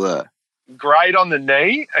call there. Great on the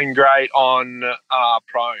knee and great on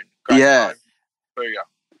prone. Great prone.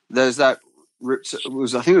 There's that I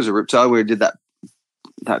think it was a Riptide where he did that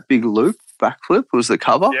big loop backflip was the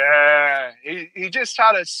cover. Yeah, he just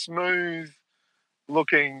had a smooth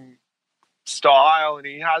looking style, and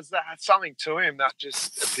he has something to him that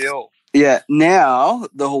just appeals. Yeah, now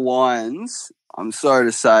the Hawaiians, I'm sorry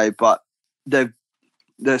to say, but their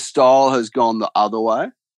style has gone the other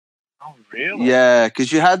way. Oh, really? Yeah,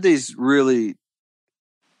 because you had these really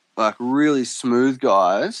smooth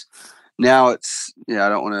guys. Now it's I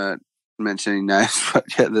don't want to mention any names, but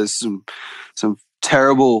there's some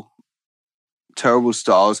terrible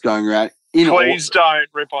styles going around. Please don't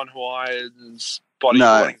rip on Hawaiians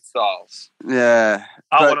bodyboarding styles. Yeah,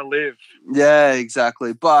 I want to live. Yeah,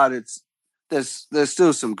 exactly. But there's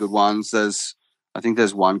still some good ones. I think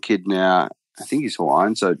there's one kid now. I think he's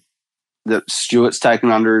Hawaiian, so that Stuart's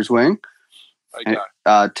taken under his wing. Okay.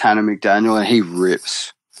 Tanner McDaniel, and he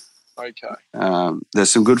rips. Okay.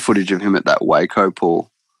 There's some good footage of him at that Waco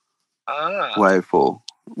pool. Wave pool,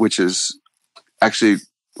 which is actually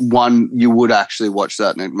one you would actually watch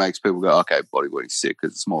that and it makes people go, okay, bodyboarding's sick,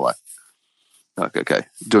 because it's more like okay,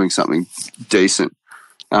 doing something decent.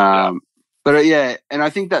 But and I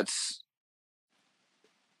think that's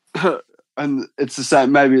and it's the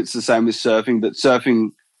same. Maybe it's the same with surfing, but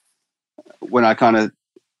surfing, when I kind of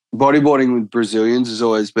bodyboarding with Brazilians has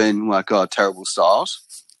always been like terrible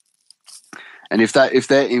styles, and if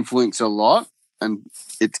they're influencing a lot and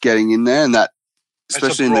it's getting in there, and that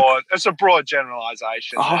especially it's a broad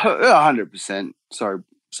generalization. 100%. Sorry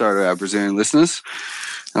to our Brazilian listeners.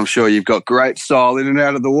 I'm sure you've got great style in and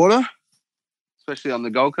out of the water, especially on the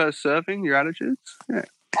Gold Coast surfing. Your attitudes, yeah.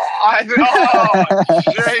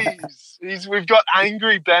 Jeez, we've got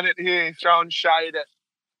angry Bennett here throwing shade at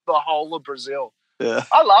the whole of Brazil. Yeah,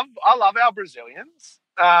 I love our Brazilians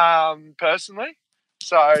personally.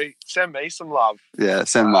 So send me some love. Yeah,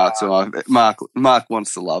 send Mark some love. Mark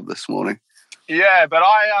wants the love this morning. Yeah, but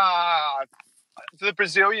the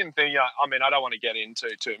Brazilian thing, I mean, I don't want to get into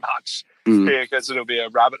too much here because it'll be a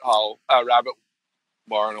rabbit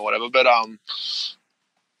warren or whatever. But I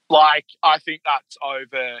think that's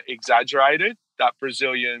over exaggerated, that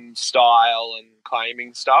Brazilian style and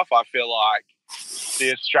claiming stuff. I feel like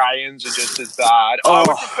the Australians are just as bad. I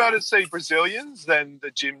would prefer to see Brazilians than the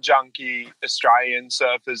gym junkie Australian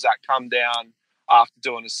surfers that come down after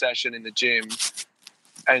doing a session in the gym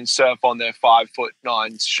and surf on their 5'9"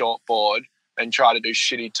 shortboard and try to do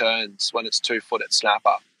shitty turns when it's 2 foot at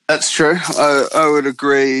snapper. That's true. I would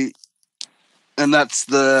agree. And that's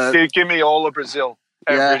the... Give me all of Brazil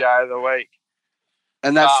every day of the week.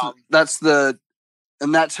 And that's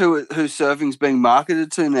who surfing's being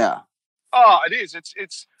marketed to now. Oh, it is.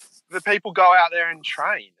 It's the people go out there and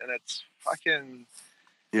train, and it's fucking...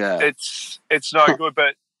 Yeah. It's no good,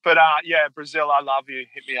 but yeah, Brazil, I love you.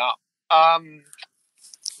 Hit me up.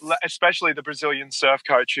 Especially the Brazilian surf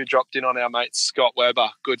coach who dropped in on our mate Scott Weber,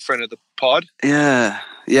 good friend of the pod. Yeah.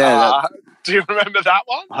 Do you remember that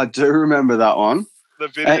one? I do remember that one. The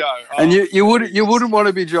video. And you wouldn't want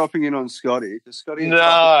to be dropping in on Scotty. Scotty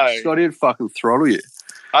would fucking throttle you.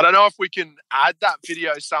 I don't know if we can add that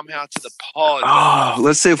video somehow to the pod. Oh,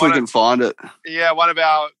 let's see if we can find it. Yeah, one of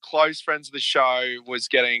our close friends of the show was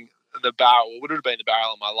getting the barrel. It would have been the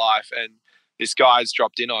barrel of my life, and this guy's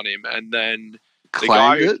dropped in on him, and then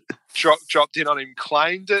claimed it. Dropped in on him,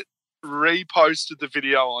 claimed it, reposted the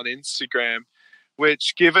video on Instagram,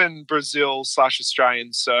 which, given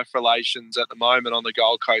Brazil/Australian surf relations at the moment on the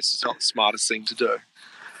Gold Coast, is not the smartest thing to do.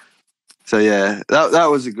 So yeah, that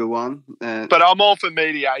was a good one. But I'm all for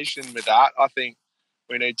mediation with that. I think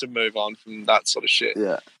we need to move on from that sort of shit.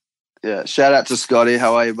 Yeah. Shout out to Scotty.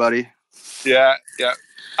 How are you, buddy? Yeah.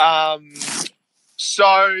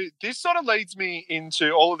 So this sort of leads me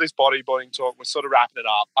into all of this bodyboarding talk. We're sort of wrapping it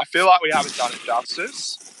up. I feel like we haven't done it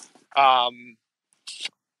justice.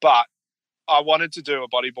 But I wanted to do a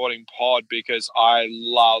bodyboarding pod because I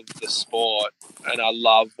love the sport and I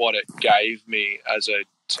love what it gave me as a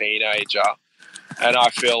teenager. And I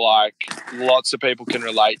feel like lots of people can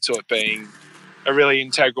relate to it being a really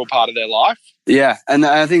integral part of their life. Yeah, and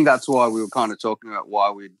I think that's why we were kind of talking about why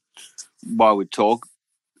we talk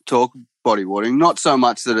bodyboarding. Not so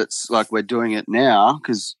much that it's like we're doing it now,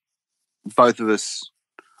 because both of us,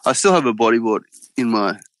 I still have a bodyboard in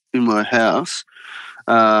my house,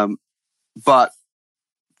 but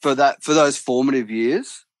for those formative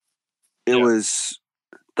years, it was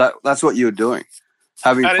that's what you were doing,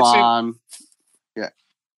 having fun.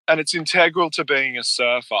 And it's integral to being a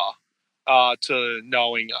surfer, to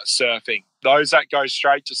knowing surfing. Those that go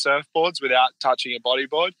straight to surfboards without touching a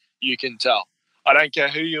bodyboard, you can tell. I don't care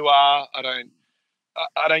who you are. I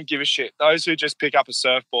don't give a shit. Those who just pick up a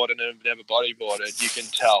surfboard and have never bodyboarded, you can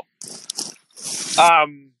tell.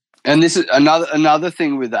 And this is another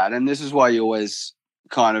thing with that, and this is why you always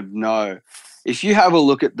kind of know. If you have a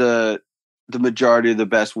look at the majority of the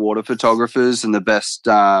best water photographers and the best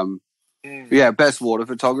best water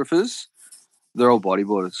photographers, they're all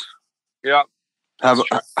bodyboarders. Yeah. Have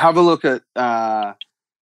a look at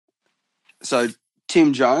so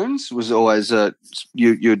Tim Jones was always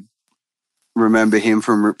you'd remember him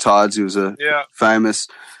from Riptides. He was famous.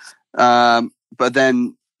 But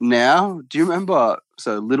then now, do you remember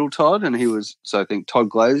Little Todd? And he was I think Todd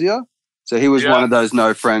Glazier. So he was one of those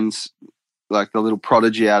no friends, like the little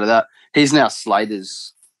prodigy out of that. He's now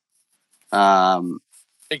Slater's.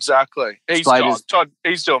 Exactly. He's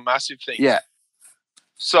doing massive things. Yeah.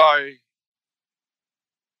 So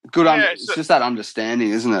good. It's just that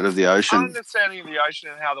understanding, isn't it, of the ocean? Understanding of the ocean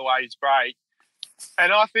and how the waves break.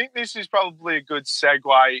 And I think this is probably a good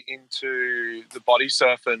segue into the Body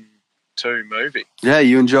Surfing 2 movie. Yeah,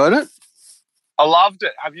 you enjoyed it? I loved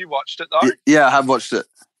it. Have you watched it though? Yeah, I have watched it.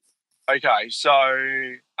 Okay,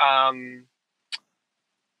 so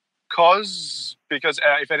because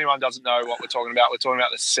if anyone doesn't know what we're talking about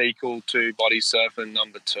the sequel to Body Surfing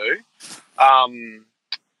number 2.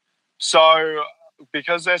 So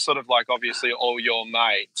because they're sort of like obviously all your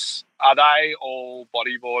mates, are they all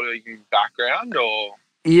bodyboarding background or?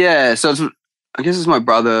 Yeah, so I guess it's my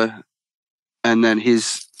brother and then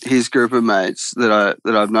his group of mates that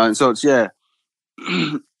I've known. So it's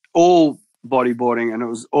all bodyboarding, and it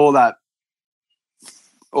was all the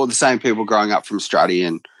same people growing up from Stratty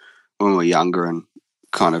and when we were younger and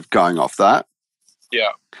kind of going off that.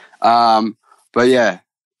 Yeah. But yeah,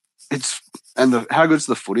 how good's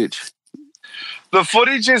the footage? The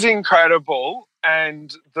footage is incredible,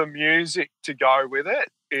 and the music to go with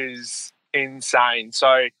it is insane.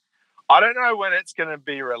 So I don't know when it's going to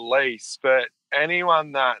be released, but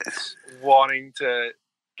anyone that's wanting to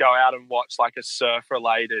go out and watch like a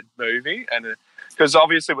surf-related movie, and because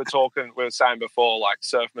obviously we were saying before, like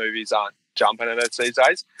surf movies aren't jumping at it these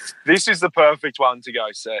days. This is the perfect one to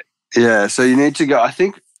go see. Yeah, so you need to go. I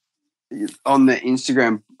think on the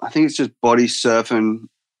Instagram, I think it's just Body Surfing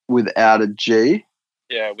without a G.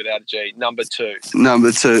 Yeah, without a G. Number 2.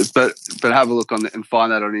 But have a look on it and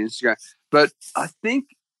find that on Instagram. But I think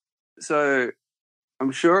so.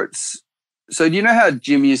 I'm sure it's. So do you know how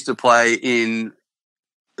Jim used to play in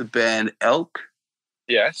the band Elk?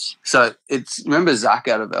 Yes. So it's, remember Zach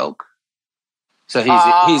out of Elk? So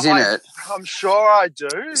he's in it. I'm sure I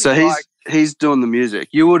do. So he's doing the music.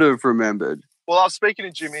 You would have remembered. Well, I was speaking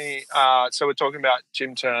to Jimmy. So we're talking about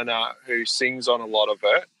Jim Turner, who sings on a lot of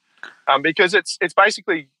it, because it's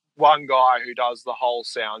basically one guy who does the whole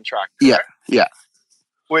soundtrack. Correct? Yeah.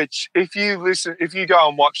 Which, if you go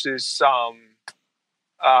and watch this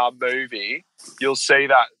movie, you'll see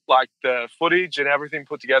that like the footage and everything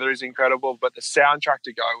put together is incredible, but the soundtrack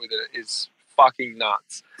to go with it is fucking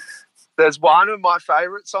nuts. There's one of my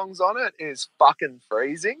favourite songs on it is fucking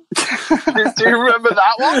Freezing. Do you remember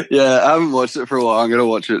that one? Yeah, I haven't watched it for a while. I'm going to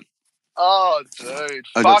watch it. Oh, dude.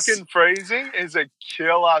 Fucking Freezing is a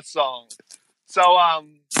killer song. So,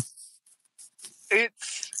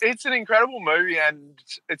 it's an incredible movie and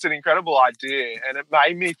it's an incredible idea. And it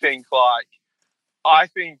made me think, like, I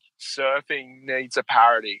think surfing needs a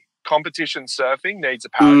parody. Competition surfing needs a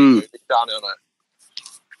parody movie done on it.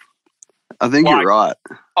 I think you're right.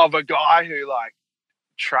 Of a guy who, like,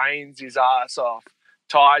 trains his ass off,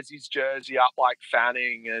 ties his jersey up like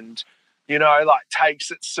Fanning and, you know, like, takes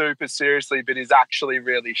it super seriously but is actually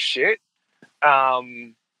really shit.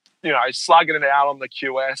 You know, slugging it out on the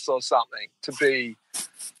QS or something to be,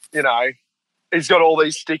 you know, he's got all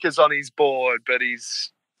these stickers on his board but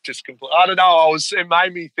he's just complete. I don't know. It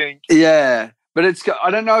made me think. Yeah, but I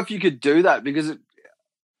don't know if you could do that because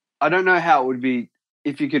I don't know how it would be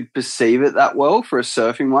if you could perceive it that well for a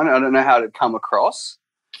surfing one. I don't know how to come across.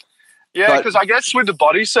 Yeah, because I guess with the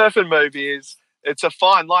body surfing movie it's a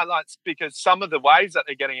fine line, like, because some of the waves that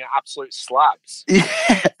they're getting are absolute slaps.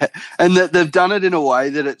 Yeah, and that they've done it in a way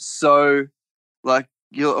that it's so, like,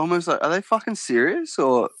 you're almost like, are they fucking serious?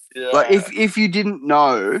 Or like if you didn't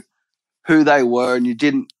know who they were and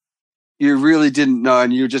you really didn't know,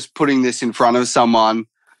 and you're just putting this in front of someone,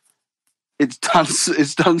 it's done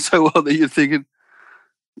so well that you're thinking,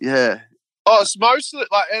 yeah. Oh, it's mostly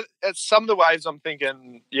like at some of the waves I'm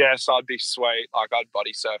thinking, yes, I'd be sweet, like I'd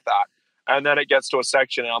body surf that, and then it gets to a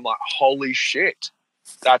section and I'm like, holy shit,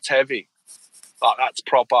 that's heavy, like that's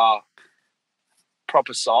proper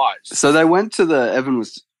size. So they went to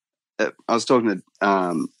I was talking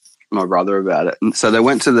to my brother about it, and so they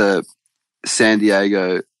went to the San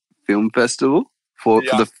Diego Film Festival for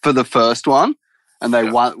the first one, and they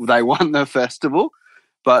won the festival,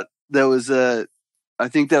 but I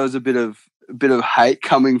think there was a bit of hate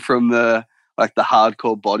coming from the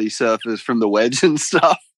hardcore body surfers from the wedge and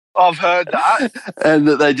stuff. I've heard that, and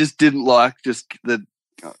that they just didn't like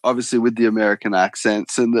obviously with the American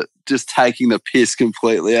accents and that just taking the piss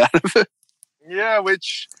completely out of it. Yeah,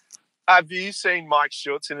 which. Have you seen Mike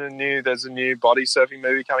Schultz there's a new body surfing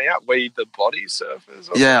movie coming out, We the Body Surfers?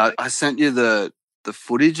 Yeah, I sent you the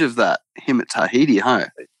footage of that, him at Tahiti, huh?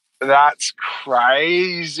 That's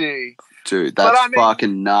crazy. Dude, that's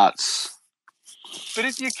fucking nuts. But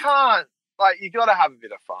if you can't, like, you got to have a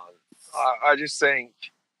bit of fun. I just think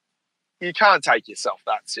you can't take yourself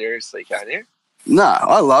that seriously, can you? No,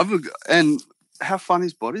 I love it. And how fun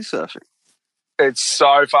is body surfing? It's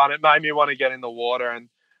so fun. It made me want to get in the water, and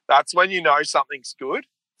that's when you know something's good,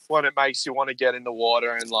 when it makes you want to get in the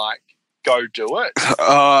water and, like, go do it.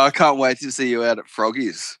 Oh, I can't wait to see you out at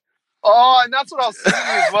Froggies. Oh, and that's what I was thinking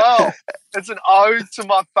as well. It's an ode to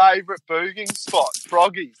my favourite booging spot,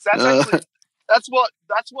 Froggies. That's what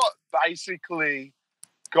basically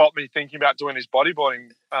got me thinking about doing this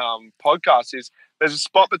bodyboarding podcast. Is there's a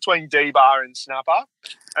spot between D-Bar and Snapper,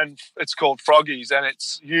 and it's called Froggies, and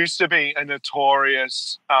it's used to be a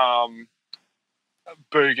notorious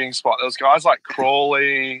booging spot. There was guys like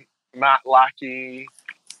Crawley, Matt Lackey,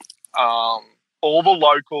 all the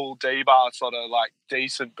local D-Bar sort of like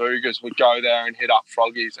decent boogers would go there and hit up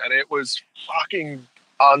Froggies, and it was fucking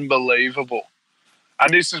unbelievable.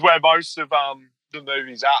 And this is where most of the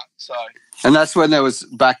movie's at. So, and that's when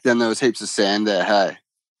back then there was heaps of sand there. Hey,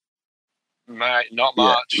 mate, not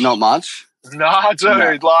much. Not much. Nah, dude.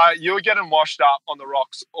 No. Like, you were getting washed up on the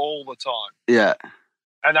rocks all the time. Yeah.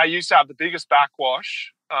 And they used to have the biggest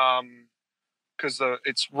backwash because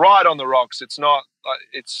it's right on the rocks. It's not like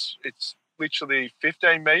it's literally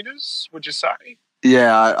 15 meters. Would you say?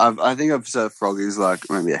 Yeah, I think I've surfed Froggies like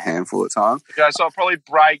maybe a handful of times. Okay, so it probably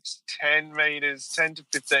breaks 10 to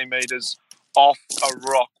 15 meters off a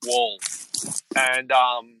rock wall, and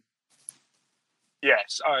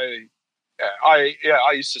yes, I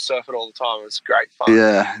used to surf it all the time. It was great fun.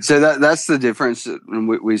 Yeah, so that's the difference. And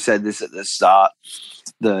we said this at the start,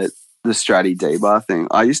 the Stratty D-Bar thing.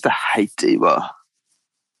 I used to hate D-Bar.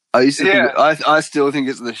 I still think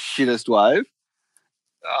it's the shittest wave.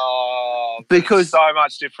 Oh, because it's so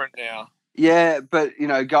much different now. Yeah, but you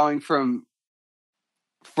know, going from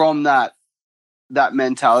that that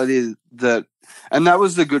mentality and that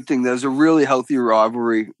was the good thing. There was a really healthy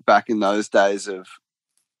rivalry back in those days of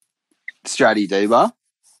Stratty D-Bar.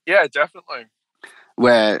 Yeah, definitely.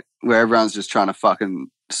 Where everyone's just trying to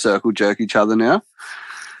fucking circle jerk each other now.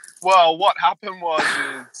 Well, what happened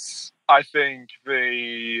was I think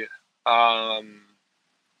the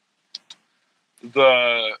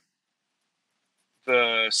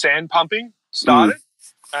sand pumping started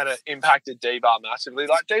and it impacted D-Bar massively.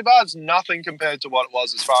 Like, D-Bar's nothing compared to what it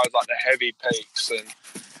was as far as like the heavy peaks. And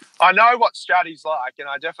I know what Stratty's like, and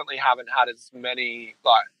I definitely haven't had as many,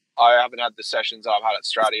 like, I haven't had the sessions I've had at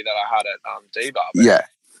Stratty that I had at D-Bar. But, yeah.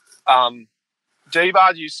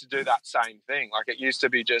 D-Bar used to do that same thing. Like, it used to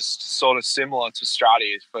be just sort of similar to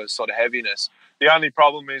Stratty for sort of heaviness. The only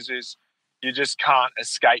problem is you just can't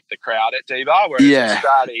escape the crowd at D-Bar, whereas at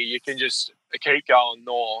Stratty, you can just keep going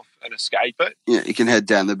north and escape it. Yeah, you can head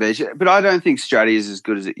down the beach. But I don't think Stratty is as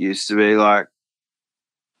good as it used to be. Like,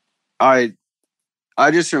 I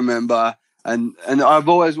just remember, and I've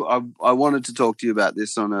always I wanted to talk to you about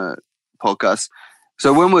this on a podcast.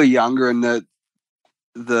 So when we were younger, and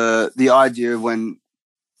the idea of going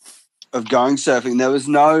surfing, there was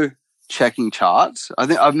no checking charts. I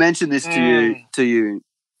think I've mentioned this to you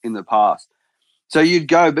in the past. So you'd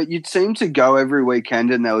go, but you'd seem to go every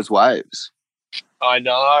weekend, and there was waves. I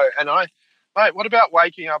know, and mate, what about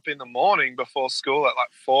waking up in the morning before school at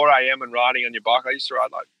like 4 a.m. and riding on your bike? I used to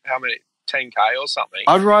ride like how many 10K or something.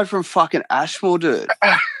 I'd ride from fucking Ashmore, dude.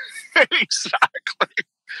 Exactly.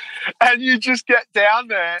 And you just get down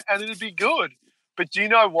there, and it'd be good. But do you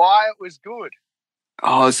know why it was good?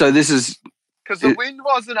 Oh, so this is because the wind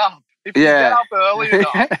wasn't up. If you get up early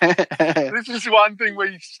enough, this is one thing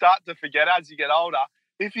we start to forget as you get older.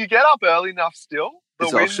 If you get up early enough still, the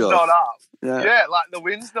wind's not up. Yeah, like the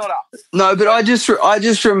wind's not up. No, but I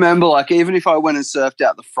just remember, like, even if I went and surfed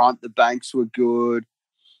out the front, the banks were good.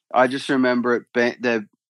 I just remember it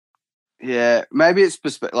maybe it's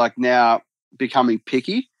like now becoming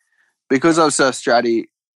picky because I've surfed Stratty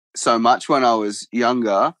so much when I was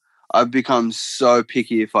younger. I've become so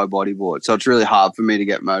picky if I bodyboard. So it's really hard for me to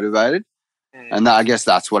get motivated. And I guess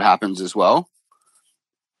that's what happens as well.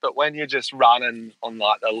 But when you're just running on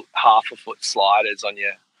like the half a foot sliders on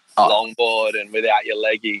your longboard and without your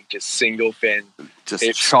leggy, just single fin, just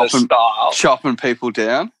chopping people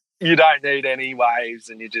down. You don't need any waves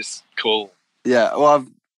and you're just cool. Yeah, well,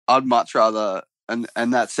 I'd much rather, and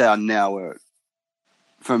that's how now where,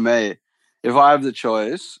 for me, if I have the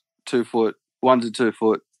choice, 1 to 2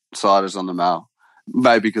 foot sliders on the Mal,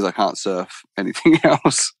 maybe because I can't surf anything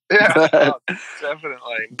else. Yeah,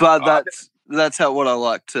 definitely. But that's what I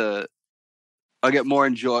like to. I get more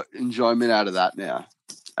enjoyment out of that now,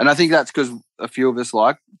 and I think that's because a few of us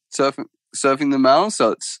like surfing the Mal,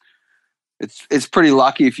 so it's pretty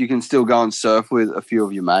lucky if you can still go and surf with a few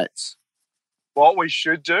of your mates. What we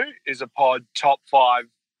should do is a pod top 5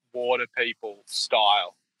 water people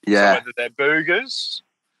style. Yeah. So whether they're boogers,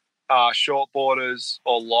 shortboarders,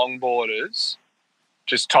 or longboarders,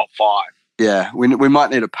 just top 5. Yeah, we might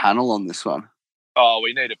need a panel on this one. Oh,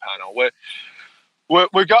 we need a panel.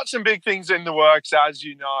 We've got some big things in the works, as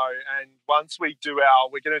you know, and once we do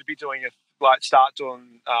we're going to be doing start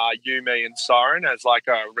doing you, me, and Soren as like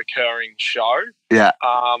a recurring show. Yeah.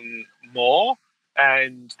 More,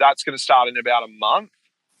 and that's going to start in about a month,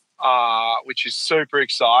 which is super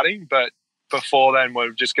exciting. But before then,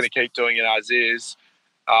 we're just going to keep doing it as is,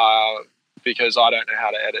 because I don't know how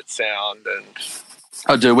to edit sound. And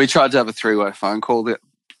oh, dude, we tried to have a 3-way phone call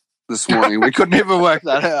this morning. We couldn't even work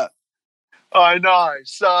that out. I know.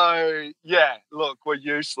 So yeah, look, we're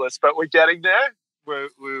useless, but we're getting there.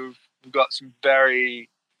 We've got some very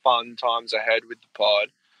fun times ahead with the pod.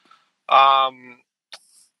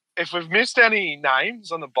 If we've missed any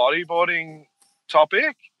names on the bodyboarding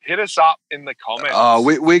topic, hit us up in the comments. Oh,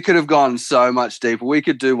 we could have gone so much deeper. We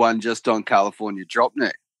could do one just on California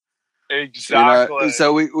Dropnet. Exactly. You know?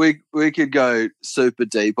 So we could go super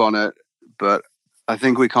deep on it, but I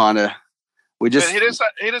think we just hit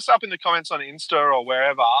us up in the comments on Insta or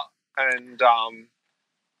wherever, and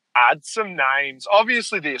add some names.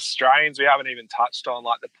 Obviously, the Australians we haven't even touched on,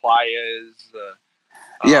 like the players.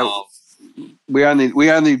 We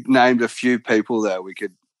only named a few people there.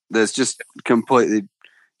 There's just completely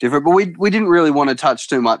different. But we didn't really want to touch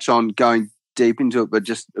too much on going deep into it, but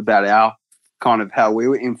just about our kind of how we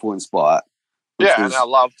were influenced by it. And our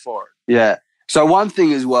love for it. Yeah. So one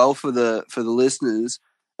thing as well for the listeners,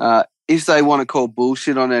 if they want to call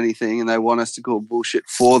bullshit on anything and they want us to call bullshit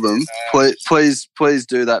for them, please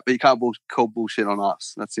do that. But you can't call bullshit on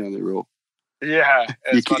us. That's the only rule. Yeah.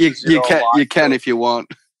 You can if you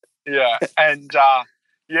want. Yeah. And,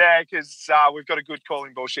 Yeah, because we've got a good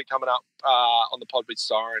calling bullshit coming up on the pod with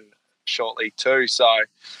Siren shortly too. So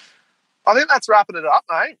I think that's wrapping it up,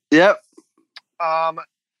 mate. Yep.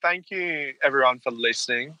 Thank you, everyone, for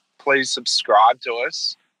listening. Please subscribe to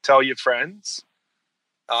us. Tell your friends.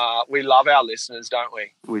 We love our listeners, don't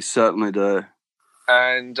we? We certainly do.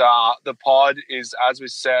 And the pod is, as we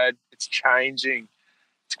said, it's changing.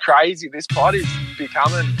 It's crazy. This pod is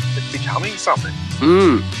becoming something.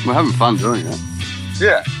 We're having fun doing it.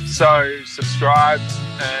 Yeah. So subscribe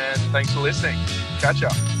and thanks for listening. Catch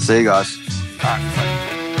up. See you guys. All right. Bye.